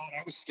 John,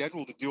 I was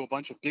scheduled to do a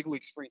bunch of big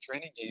league spring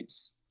training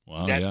games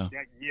that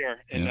year.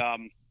 And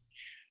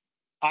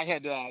I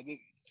had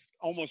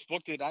almost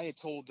booked it. I had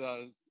told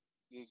the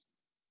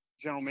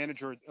general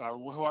manager,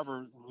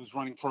 whoever was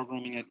running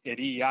programming at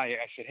EEI,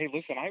 I said, hey,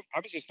 listen, I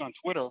was just on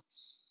Twitter.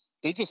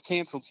 They just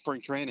canceled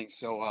spring training.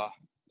 So,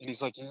 and he's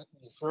like, yeah,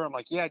 sure. I'm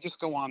like, yeah, just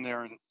go on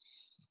there. And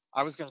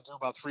I was going to do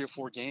about 3 or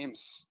 4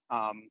 games.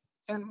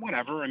 And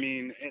whatever. I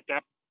mean,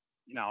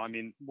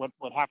 what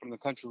happened in the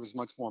country was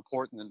much more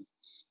important than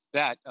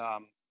that.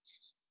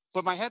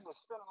 But my head was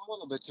spinning a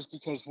little bit just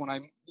because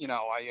when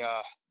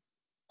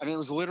it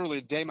was literally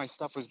the day my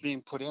stuff was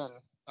being put in,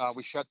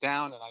 we shut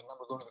down, and I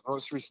remember going to the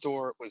grocery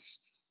store.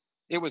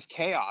 It was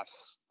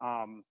chaos.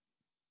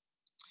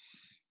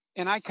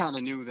 And I kind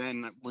of knew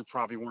then that we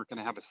probably weren't going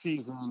to have a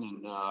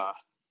season,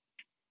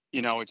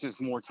 and it's just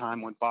more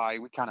time went by.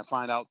 We kind of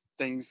find out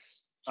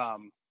things.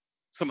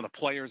 Some of the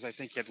players, I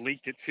think, had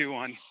leaked it too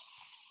on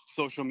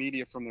social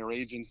media from their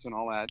agents and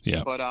all that.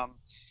 Yeah. But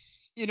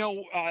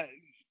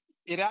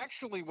it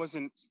actually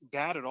wasn't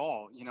bad at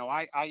all.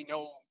 I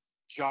know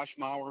Josh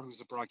Mauer, who's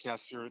a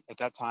broadcaster at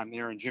that time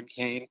there, and Jim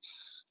Kane.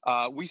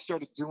 We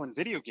started doing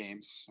video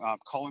games,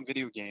 calling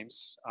video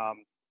games.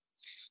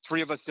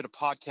 3 of us did a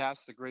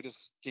podcast, The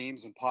Greatest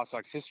Games in Paw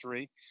Sox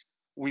History.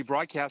 We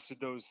broadcasted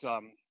those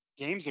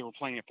games they were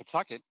playing at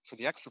Pawtucket for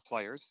the extra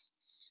players.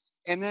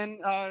 And then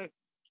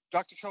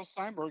Dr. Charles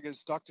Steinberg,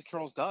 as Dr.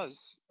 Charles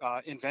does,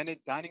 invented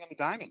Dining on the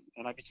Diamond,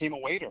 and I became a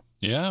waiter.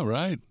 Yeah,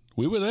 right.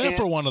 We were there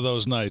for one of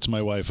those nights,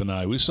 my wife and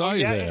I. We saw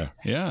you there.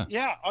 Yeah.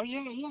 Yeah. Oh,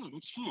 yeah,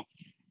 that's true.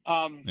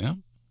 Yeah.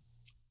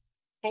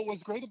 But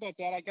what's great about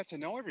that, I got to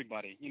know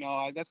everybody.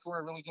 That's where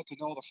I really get to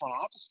know the front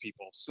office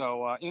people.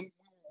 So, and we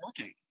were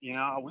working. We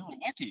were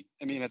lucky.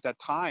 I mean, at that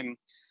time,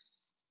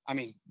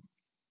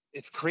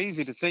 it's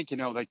crazy to think,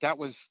 like that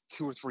was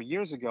 2 or 3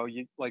 years ago.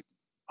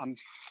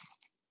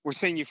 we're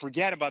saying you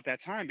forget about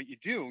that time, but you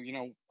do.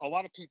 A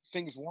lot of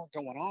things weren't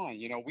going on.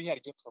 We had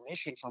to get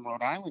permission from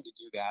Rhode Island to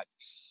do that,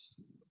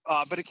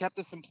 but it kept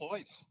us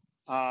employed,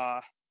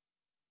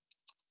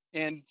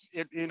 and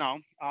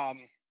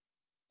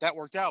that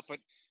worked out. But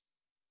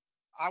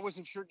I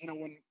wasn't sure.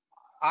 When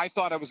I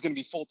thought I was going to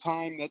be full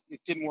time, that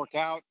it didn't work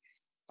out.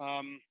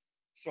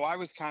 So I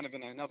was kind of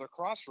in another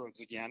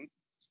crossroads again,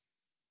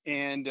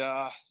 and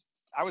I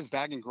was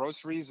bagging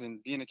groceries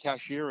and being a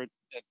cashier at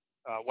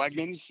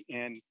Wegmans,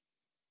 and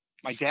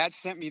my dad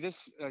sent me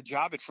this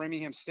job at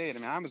Framingham State. I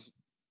mean, I was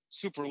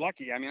super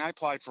lucky. I mean, I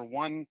applied for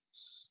one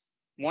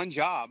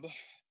job,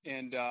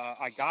 and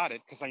I got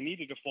it because I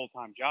needed a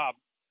full-time job.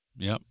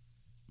 Yep.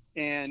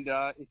 And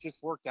it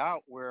just worked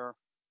out where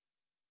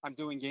I'm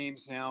doing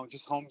games now,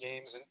 just home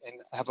games, and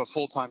have a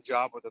full-time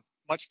job with a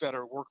much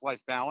better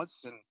work-life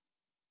balance. And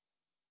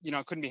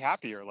I couldn't be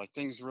happier. Like,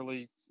 things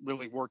really,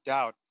 really worked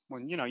out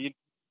when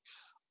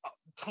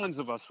tons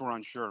of us were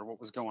unsure what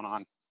was going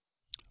on.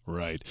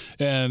 Right.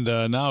 And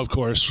now, of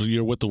course,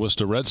 you're with the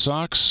Worcester Red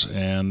Sox,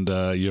 and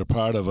you're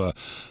part of a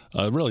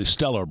really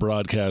stellar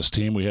broadcast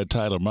team. We had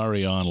Tyler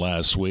Murray on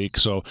last week.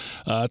 So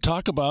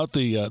talk about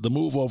the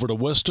move over to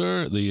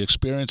Worcester, the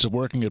experience of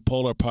working at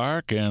Polar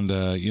Park, and,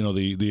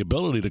 the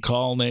ability to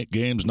call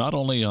games not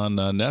only on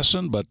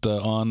Nesson, but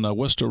on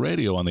Worcester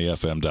Radio on the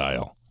FM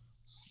dial.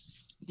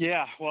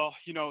 Yeah, well,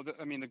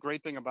 the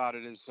great thing about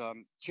it is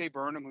Jay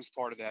Burnham, who's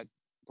part of that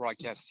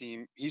broadcast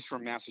team, he's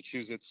from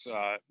Massachusetts.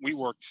 We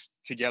worked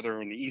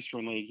together in the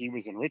Eastern League. He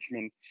was in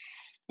Richmond.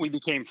 We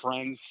became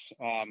friends,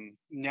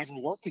 never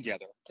worked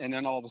together. And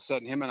then all of a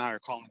sudden, him and I are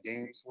calling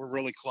games. We're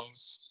really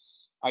close.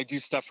 I do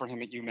stuff for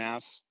him at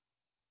UMass.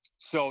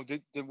 So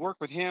the work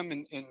with him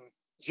and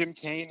Jim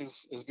Kane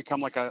has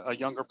become like a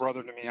younger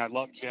brother to me. I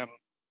love Jim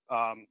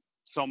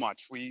so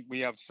much.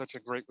 We have such a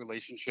great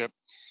relationship.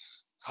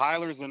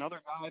 Tyler's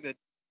another guy that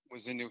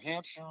was in New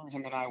Hampshire.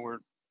 Him and I were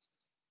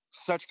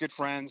such good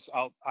friends.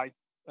 I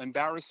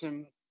embarrass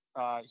him.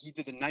 He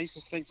did the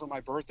nicest thing for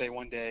my birthday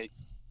one day.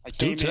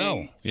 Do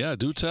tell.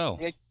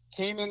 I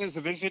came in as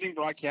a visiting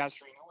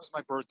broadcaster. It was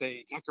my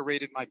birthday. He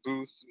decorated my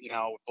booth,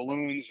 with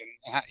balloons, and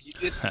he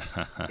did.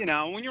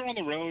 When you're on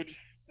the road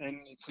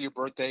and for your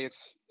birthday,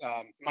 it's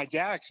my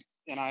dad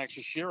and I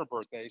actually share a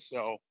birthday,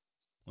 so.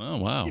 Oh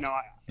wow.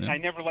 I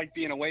never liked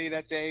being away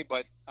that day,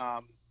 but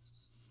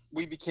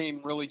we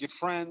became really good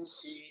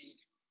friends. He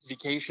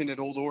vacationed at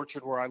Old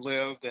Orchard where I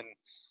lived, and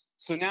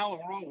so now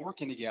we're all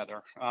working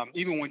together.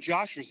 Even when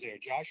Josh was there,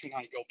 Josh and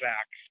I go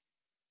back,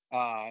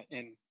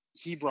 and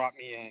he brought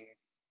me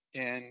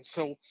in, and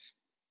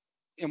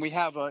we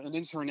have an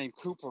intern named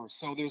Cooper.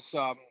 So there's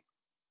 5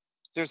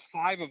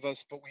 of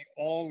us, but we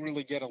all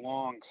really get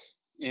along,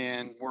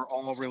 and we're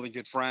all really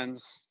good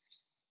friends.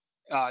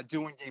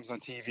 Doing games on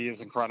TV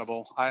is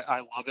incredible.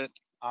 I love it.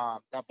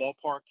 That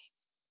ballpark,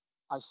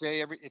 I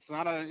say it's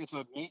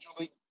a major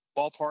league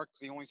ballpark.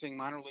 The only thing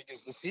minor league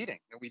is the seating.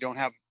 We don't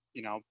have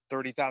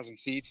 30,000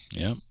 seats.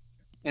 Yeah.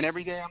 And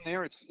every day I'm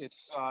there, it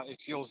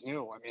feels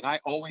new. I mean, I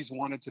always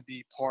wanted to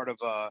be part of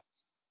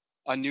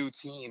a new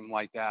team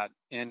like that,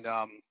 and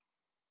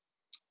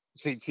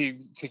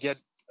to get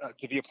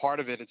to be a part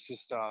of it, it's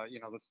just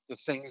the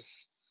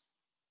things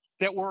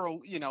that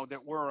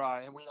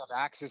and we have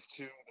access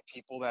to the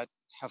people that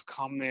have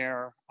come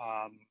there.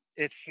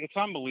 It's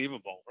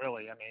unbelievable,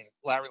 really. I mean,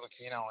 Larry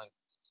Lucchino and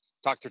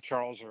Dr.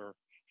 Charles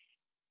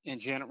and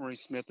Janet Marie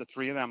Smith, the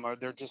 3 of them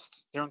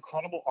they're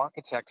incredible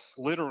architects,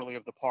 literally,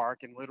 of the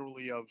park, and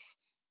literally of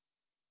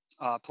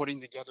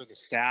putting together the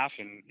staff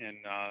and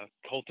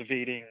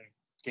cultivating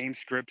game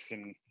scripts.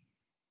 And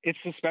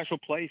it's a special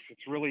place.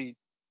 It's really,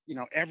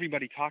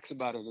 everybody talks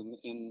about it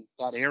in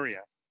that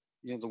area.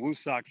 The Woo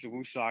Sox,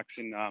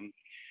 and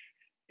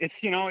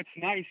it's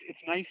nice.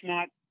 It's nice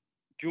not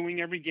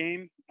doing every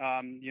game.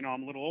 I'm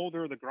a little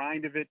older. The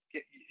grind of it,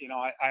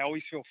 I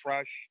always feel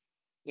fresh.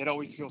 It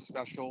always feels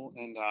special,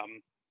 and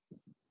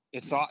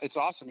it's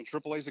awesome. And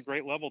AAA is a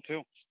great level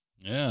too.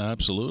 Yeah,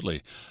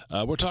 absolutely.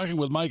 We're talking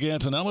with Mike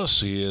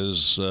Antonellis. He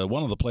is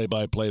one of the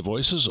play-by-play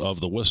voices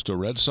of the Worcester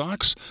Red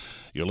Sox.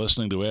 You're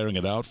listening to Airing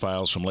It Out,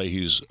 Files from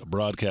Leahy's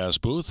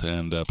broadcast booth,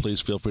 and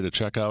please feel free to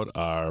check out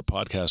our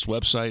podcast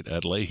website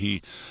at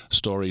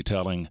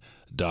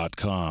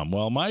LeahyStorytelling.com.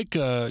 Well, Mike,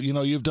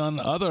 you've done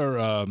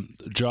other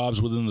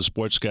jobs within the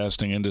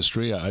sportscasting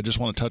industry. I just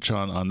want to touch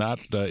on that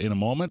in a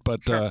moment.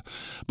 But Sure.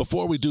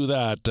 Before we do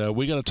that,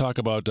 we got to talk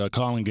about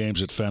calling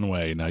games at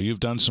Fenway. Now, you've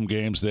done some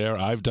games there.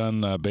 I've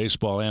done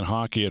baseball and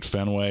hockey at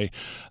Fenway.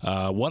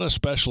 What a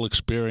special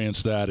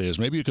experience that is.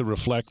 Maybe you could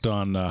reflect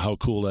on how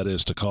cool that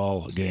is to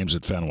call games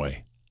at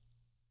Fenway.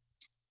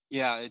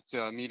 Yeah, it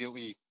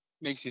immediately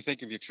makes you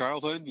think of your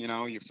childhood,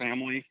 your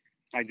family,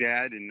 my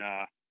dad, and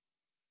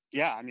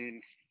yeah, I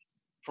mean,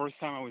 first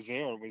time I was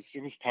there, it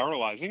was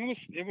paralyzing.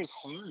 It was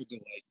hard to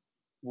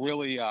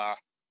really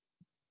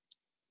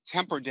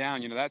temper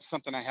down. That's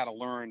something I had to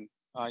learn.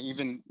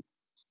 Even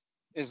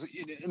as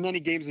many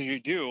games as you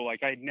do,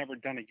 like, I'd never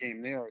done a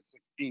game there. It's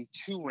like being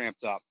too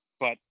ramped up.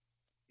 But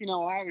I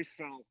always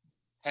felt,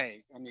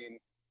 hey, I mean,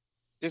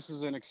 this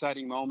is an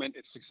exciting moment.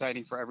 It's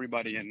exciting for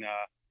everybody. And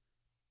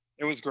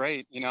it was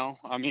great.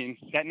 I mean,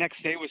 that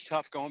next day was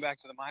tough going back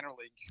to the minor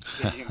league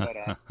stadium, but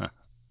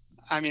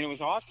I mean, it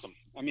was awesome.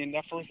 I mean,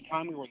 that first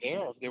time we were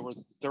there were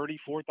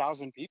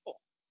 34,000 people.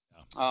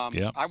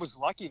 Yeah. I was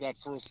lucky that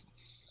first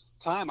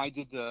time I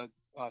did the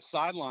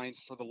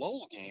sidelines for the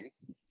Lowell game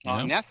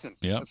on Nesson.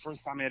 Yeah. The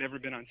first time I had ever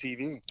been on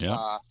TV.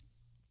 Yeah.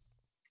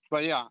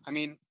 But yeah, I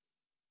mean,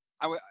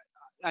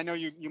 I know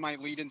you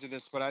might lead into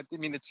this, but I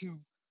mean, the two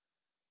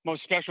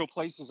most special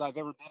places I've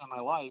ever been in my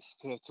life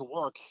to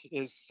work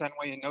is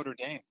Fenway and Notre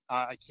Dame.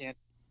 I can't.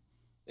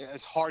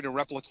 It's hard to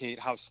replicate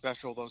how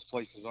special those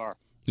places are.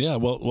 Yeah.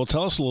 Well,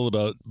 tell us a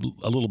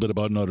little bit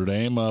about Notre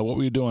Dame. What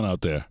were you doing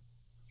out there?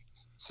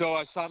 So,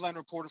 a sideline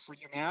reporter for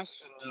UMass,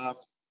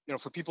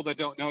 and for people that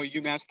don't know,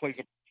 UMass plays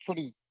a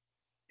pretty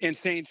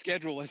insane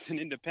schedule as an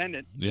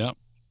independent. Yeah.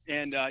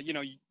 And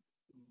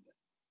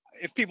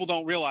if people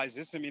don't realize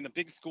this, I mean, the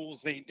big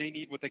schools they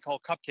need what they call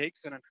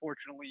cupcakes, and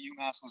unfortunately,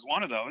 UMass was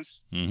one of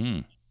those. Mm-hmm.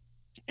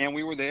 And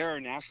we were there,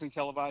 a nationally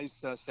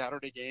televised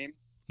Saturday game.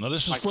 Now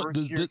this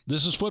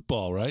is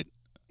football, right?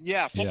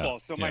 Yeah, football.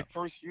 Yeah. So my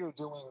first year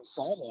doing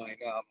sideline,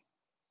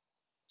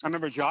 I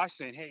remember Josh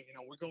saying, "Hey,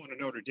 we're going to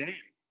Notre Dame,"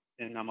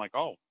 and I'm like,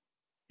 "Oh."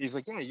 He's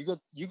like, "Yeah, you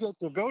get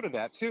to go to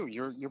that too.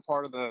 You're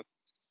part of the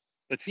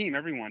team,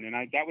 everyone." And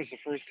that was the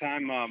first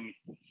time I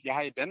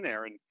had been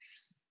there. And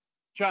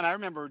John, I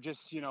remember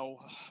just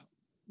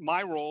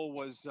my role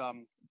was I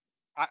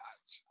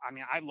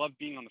mean, I love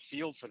being on the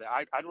field for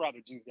that. I'd rather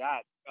do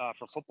that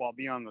for football,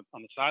 be on the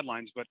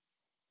sidelines. But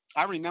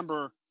I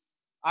remember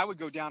I would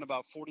go down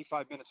about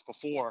 45 minutes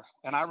before,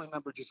 and I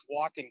remember just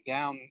walking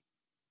down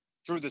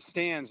through the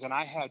stands, and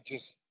I had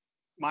just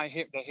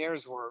the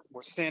hairs were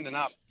standing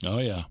up. Oh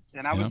yeah.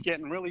 And I was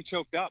getting really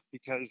choked up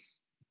because,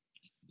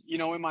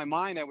 in my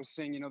mind I was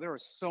saying, there are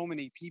so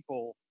many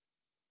people.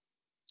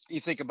 You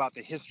think about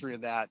the history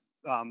of that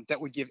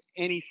that would give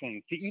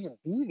anything to even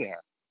be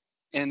there,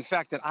 and the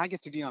fact that I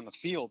get to be on the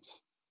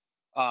fields.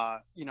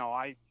 I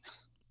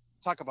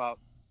talk about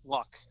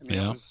luck. I mean,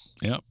 it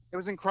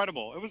was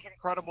incredible. It was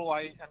incredible.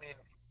 I mean,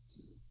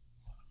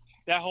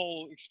 that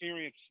whole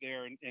experience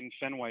there in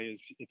Fenway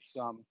it's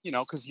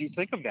because you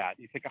think of that,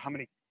 you think of how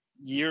many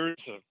years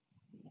of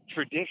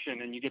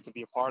tradition, and you get to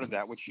be a part of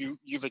that, which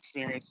you've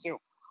experienced too.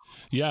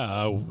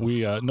 Yeah,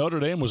 we Notre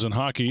Dame was in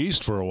Hockey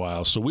East for a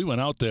while, so we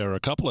went out there a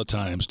couple of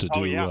times to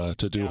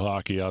do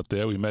hockey out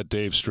there. We met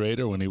Dave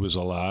Strader when he was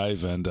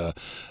alive, and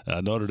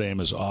Notre Dame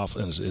is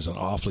an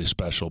awfully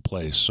special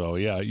place. So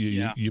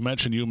you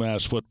mentioned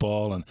UMass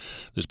football, and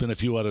there's been a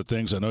few other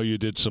things. I know you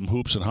did some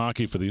hoops and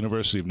hockey for the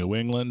University of New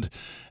England,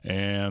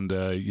 and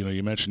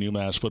you mentioned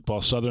UMass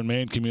football, Southern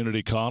Maine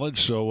Community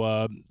College.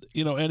 So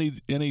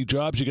any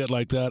jobs you get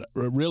like that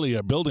really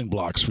are building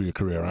blocks for your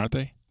career, aren't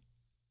they?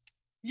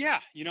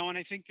 Yeah, and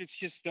I think it's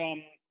just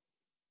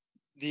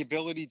the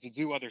ability to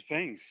do other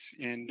things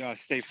and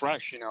stay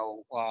fresh.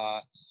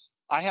 I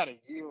had a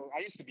year.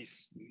 I used to be,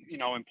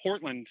 in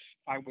Portland.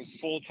 I was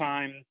full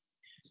time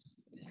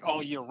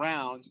all year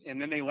round, and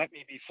then they let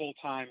me be full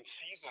time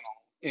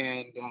seasonal.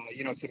 And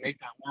to make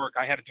that work,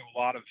 I had to do a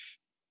lot of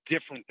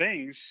different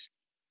things.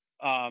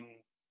 For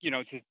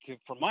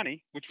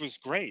money, which was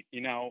great.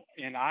 And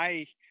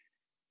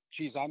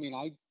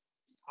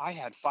I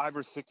had 5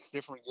 or 6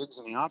 different gigs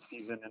in the off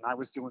season, and I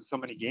was doing so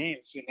many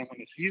games. And then when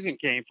the season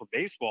came for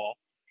baseball,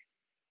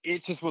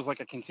 it just was like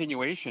a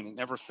continuation. It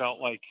never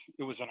felt like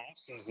it was an off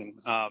season.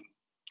 I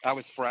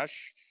was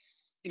fresh,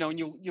 and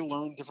you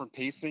learn different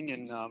pacing.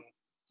 And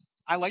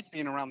I liked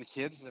being around the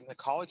kids, and the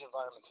college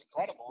environment's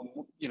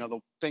incredible. And,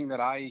 the thing that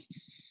I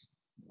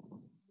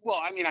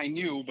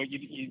knew, but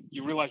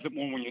you realize it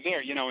more when you're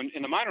there.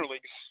 In the minor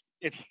leagues,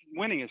 it's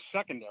winning is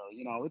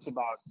secondary. It's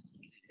about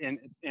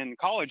in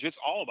college, it's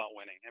all about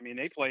winning. I mean,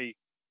 they play,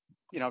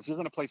 if you're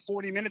going to play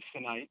 40 minutes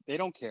tonight, they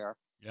don't care.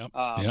 Yep.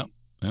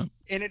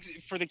 And it's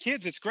for the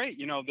kids, it's great.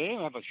 They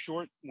have a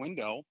short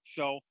window.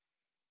 So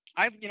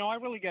I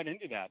really got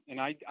into that,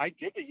 and I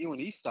did the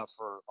UNE stuff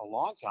for a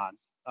long time.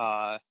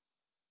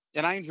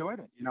 And I enjoyed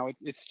it.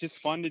 It's just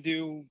fun to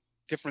do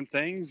different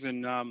things.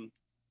 And, I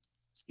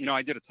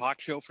did a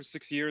talk show for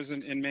 6 years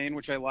in Maine,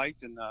 which I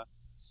liked. And,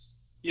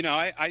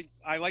 I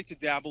like to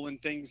dabble in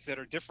things that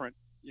are different.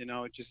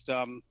 It's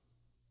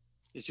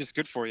just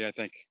good for you, I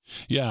think.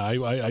 Yeah,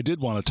 I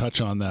did want to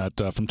touch on that.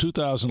 From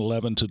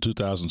 2011 to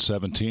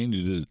 2017,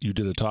 you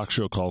did a talk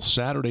show called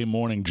Saturday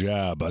Morning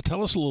Jab.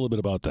 Tell us a little bit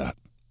about that.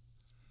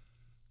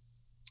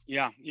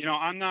 Yeah,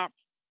 I'm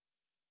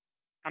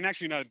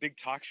actually not a big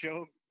talk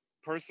show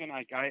person.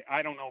 I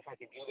don't know if I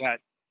could do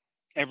that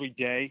every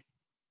day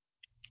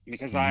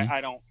because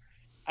I don't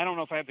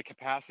know if I have the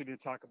capacity to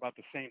talk about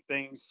the same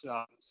things.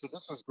 So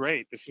this was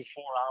great. This was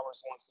 4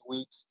 hours once a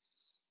week.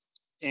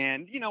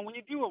 And, when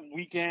you do a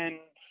weekend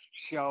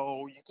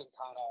show, you can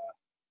kind of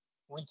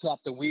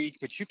recap the week,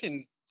 but you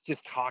can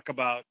just talk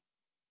about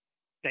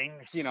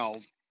things,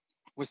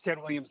 was Ted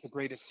Williams the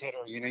greatest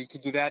hitter? You can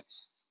do that.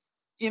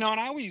 And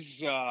I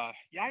always, I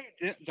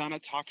had done a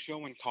talk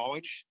show in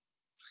college.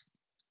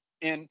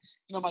 And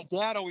my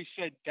dad always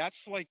said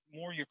that's like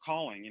more your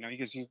calling. He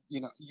goes,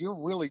 you're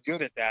really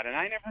good at that. And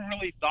I never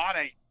really thought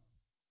I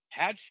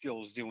had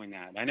skills doing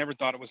that. I never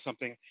thought it was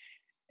something.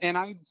 And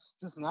I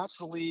just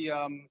naturally,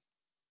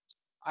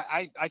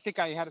 I think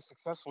I had a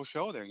successful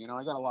show there.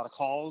 I got a lot of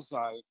calls.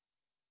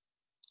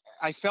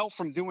 I felt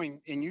from doing,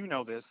 and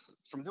this,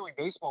 from doing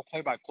baseball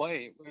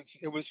play-by-play,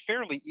 it was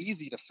fairly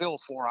easy to fill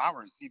 4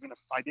 hours, even if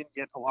I didn't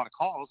get a lot of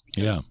calls,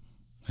 Yeah.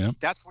 because Yeah.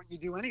 that's what you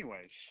do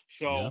anyways. Yeah.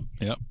 So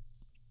Yeah.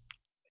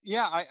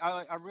 yeah,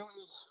 I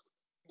really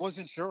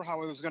wasn't sure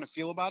how I was going to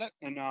feel about it,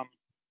 and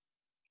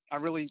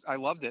I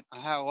loved it. I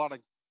had a lot of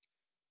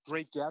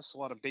great guests, a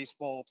lot of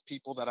baseball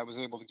people that I was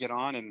able to get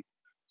on, and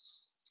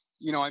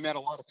I met a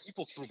lot of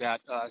people through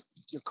that.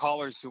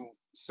 Callers who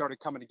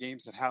started coming to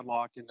games at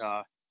Hadlock, and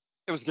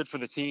it was good for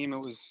the team. It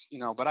was,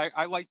 but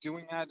I like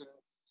doing that,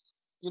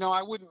 and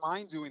I wouldn't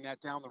mind doing that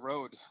down the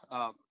road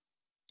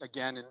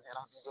again, and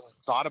I've even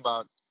thought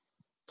about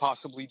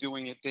possibly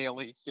doing it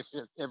daily if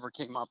it ever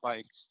came up.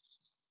 I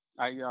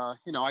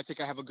think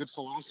I have a good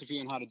philosophy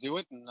on how to do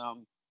it, and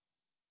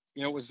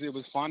it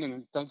was fun,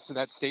 and thanks to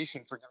that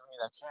station for giving me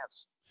that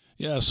chance.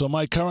 Yeah, so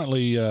Mike,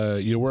 currently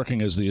you're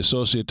working as the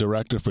Associate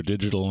Director for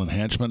Digital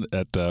Enhancement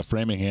at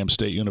Framingham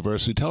State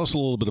University. Tell us a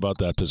little bit about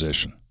that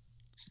position.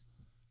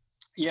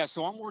 Yeah,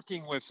 so I'm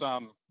working with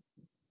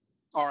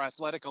our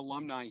athletic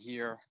alumni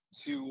here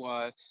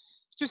to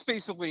just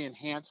basically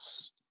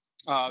enhance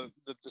the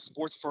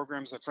sports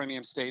programs at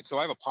Framingham State. So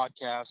I have a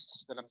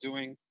podcast that I'm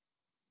doing,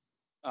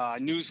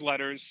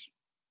 newsletters,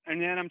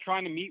 and then I'm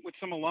trying to meet with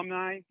some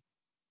alumni,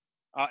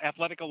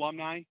 athletic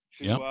alumni,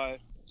 Yeah. to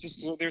just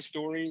hear their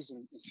stories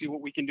and see what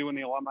we can do in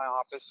the alumni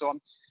office. So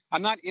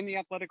I'm not in the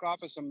athletic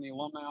office. I'm in the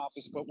alumni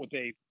office, but with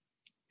a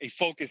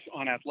focus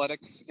on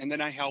athletics. And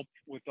then I help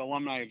with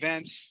alumni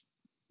events,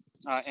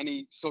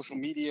 any social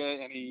media,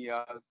 any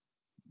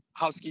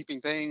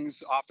housekeeping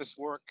things, office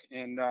work,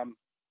 and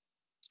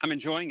I'm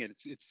enjoying it.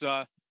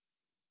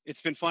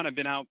 It's been fun. I've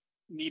been out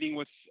meeting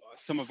with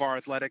some of our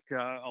athletic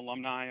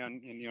alumni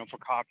for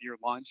coffee or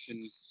lunch,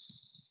 and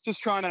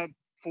just trying to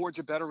forge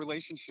a better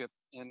relationship.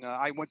 And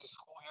I went to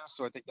school here,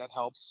 so I think that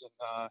helps.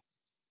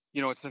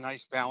 And it's a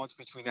nice balance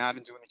between that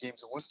and doing the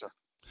games of Worcester.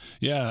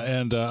 Yeah,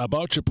 and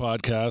about your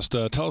podcast,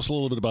 tell us a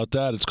little bit about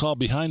that. It's called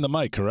Behind the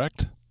Mic,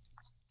 correct?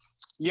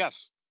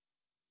 Yes.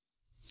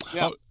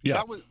 Yeah. Oh,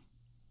 yeah.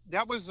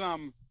 That was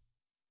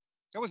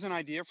an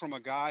idea from a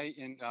guy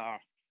in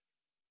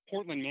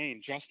Portland,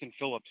 Maine, Justin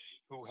Phillips,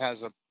 who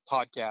has a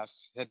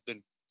podcast, had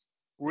been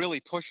really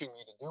pushing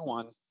me to do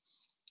one,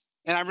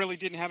 and I really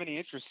didn't have any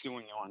interest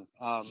doing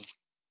one.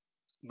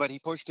 But he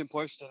pushed and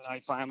pushed, and I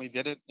finally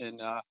did it.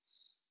 And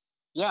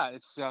yeah,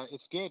 it's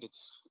good.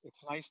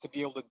 It's nice to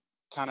be able to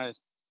kind of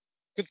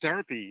good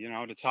therapy,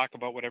 to talk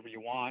about whatever you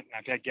want. And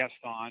I've had guests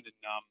on, and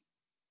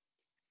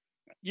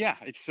yeah,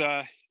 it's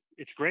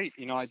great.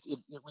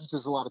 It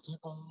reaches a lot of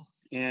people,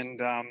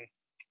 and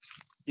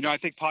I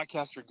think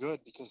podcasts are good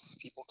because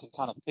people can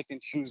kind of pick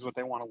and choose what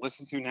they want to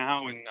listen to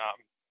now, and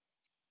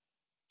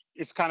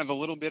it's kind of a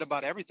little bit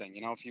about everything.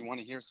 If you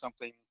want to hear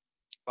something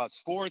about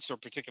sports or a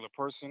particular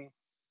person,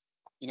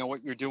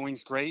 what you're doing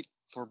is great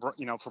for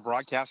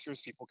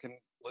broadcasters. People can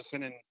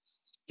listen and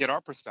get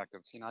our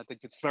perspectives. I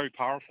think it's very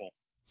powerful.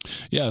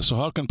 Yeah. So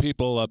how can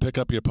people pick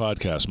up your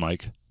podcast,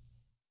 Mike?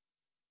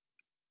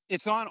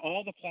 It's on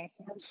all the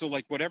platforms. So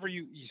like whatever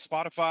you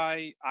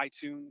Spotify,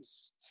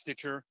 iTunes,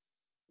 Stitcher,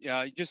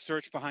 you just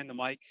search Behind the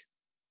Mic.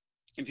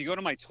 If you go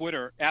to my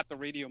Twitter at the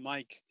Radio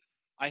Mike,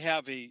 I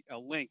have a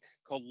link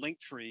called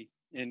Linktree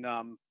in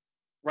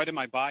right in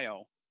my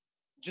bio.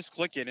 Just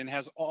click it, and it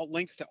has all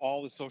links to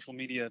all the social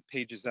media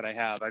pages that I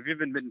have. I've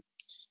even been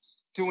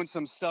doing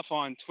some stuff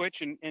on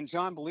Twitch, and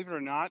John, believe it or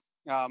not,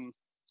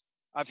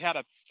 I've had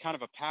a kind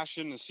of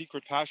a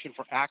secret passion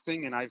for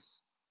acting, and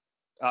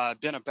I've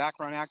been a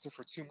background actor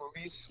for 2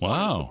 movies. Wow.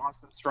 One is The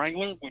Boston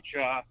Strangler, which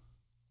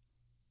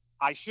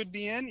I should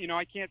be in.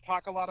 I can't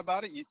talk a lot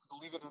about it.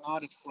 Believe it or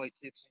not, it's a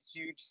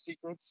huge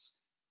secret.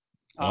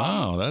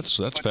 Wow, that's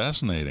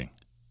fascinating.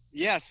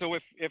 Yeah, so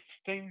if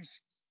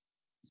things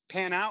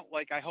pan out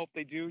like I hope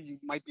they do, you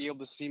might be able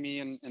to see me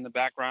in the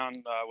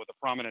background with a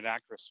prominent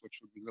actress, which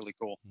would be really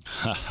cool.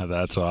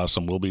 That's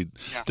awesome. We'll be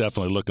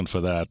definitely looking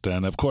for that.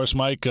 And of course,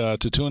 Mike, to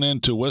tune in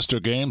to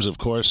Worcester games, of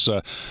course,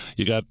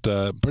 you got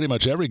pretty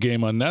much every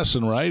game on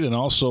Nesson, right? And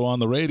also on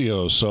the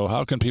radio. So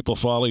how can people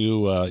follow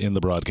you in the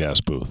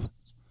broadcast booth?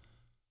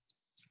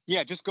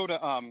 Yeah, just go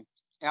to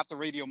at the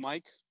Radio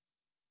Mike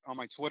on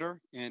my Twitter,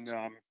 and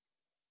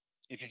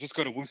if you just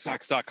go to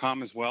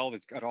woosox.com as well,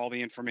 it's got all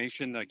the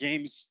information. The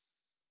games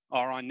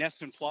are on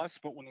Nesson Plus,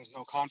 but when there's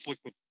no conflict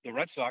with the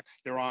Red Sox,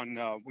 they're on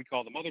we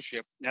call the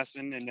mothership,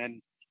 Nesson, and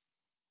then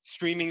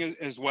streaming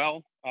as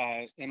well,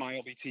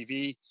 MILB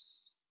TV.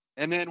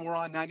 And then we're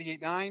on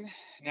 98.9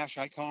 Nash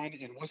Icon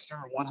in Worcester,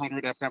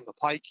 100 FM The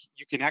Pike.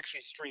 You can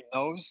actually stream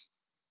those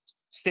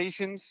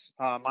stations.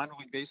 Minor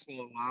League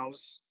Baseball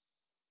allows.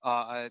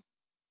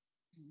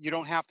 You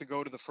don't have to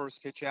go to the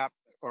First Pitch app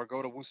or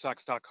go to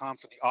woosox.com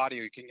for the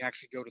audio. You can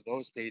actually go to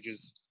those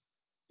pages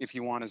if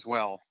you want as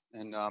well.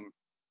 And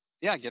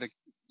yeah, get a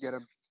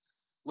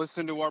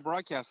listen to our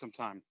broadcast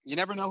sometime. You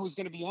never know who's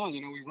going to be on.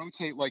 We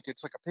rotate like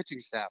it's like a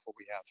pitching staff what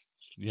we have.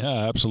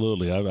 Yeah,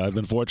 absolutely. I've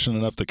been fortunate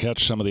enough to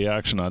catch some of the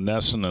action on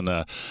Nesson, and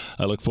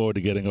I look forward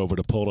to getting over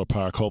to Polar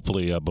Park,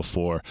 hopefully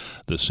before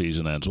the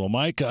season ends. Well,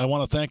 Mike, I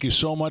want to thank you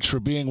so much for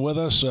being with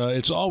us.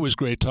 It's always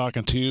great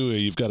talking to you.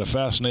 You've got a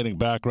fascinating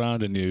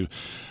background, and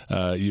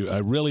I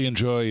really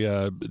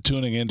enjoy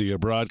tuning into your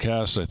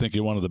broadcasts. I think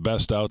you're one of the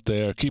best out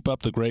there. Keep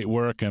up the great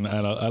work, and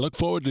I look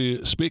forward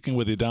to speaking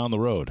with you down the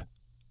road.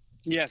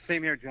 Yeah,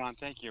 same here, John.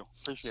 Thank you.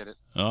 Appreciate it.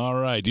 All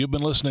right. You've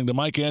been listening to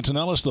Mike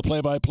Antonellis, the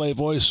play-by-play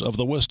voice of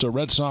the Worcester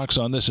Red Sox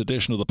on this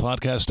edition of the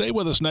podcast. Stay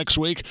with us next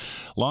week.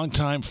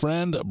 Longtime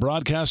friend,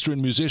 broadcaster,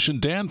 and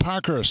musician Dan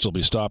Parkhurst will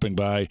be stopping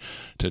by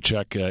to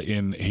check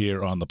in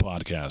here on the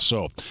podcast.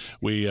 So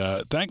we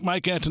thank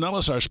Mike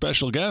Antonellis, our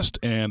special guest,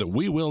 and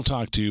we will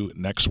talk to you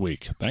next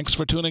week. Thanks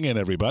for tuning in,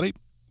 everybody.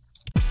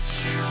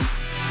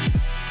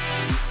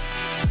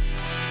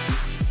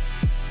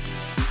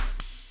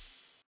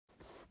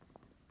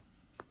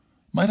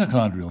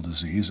 Mitochondrial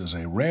disease is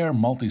a rare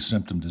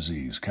multi-symptom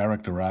disease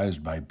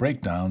characterized by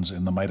breakdowns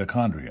in the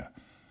mitochondria,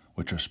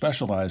 which are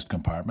specialized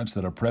compartments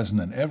that are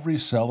present in every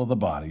cell of the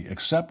body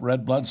except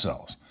red blood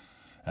cells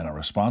and are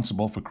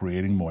responsible for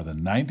creating more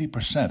than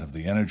 90% of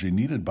the energy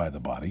needed by the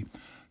body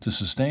to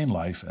sustain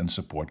life and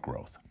support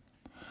growth.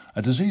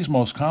 A disease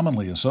most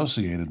commonly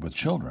associated with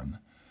children,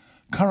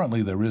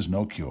 currently there is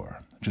no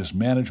cure, just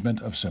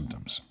management of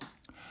symptoms.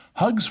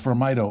 Hugs for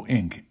Mito,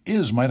 Inc.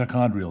 is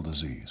mitochondrial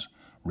disease,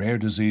 rare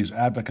disease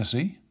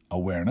advocacy,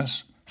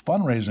 awareness,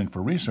 fundraising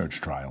for research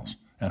trials,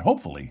 and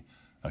hopefully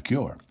a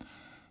cure.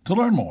 To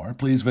learn more,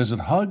 please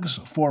visit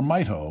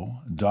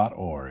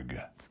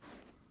hugsformito.org.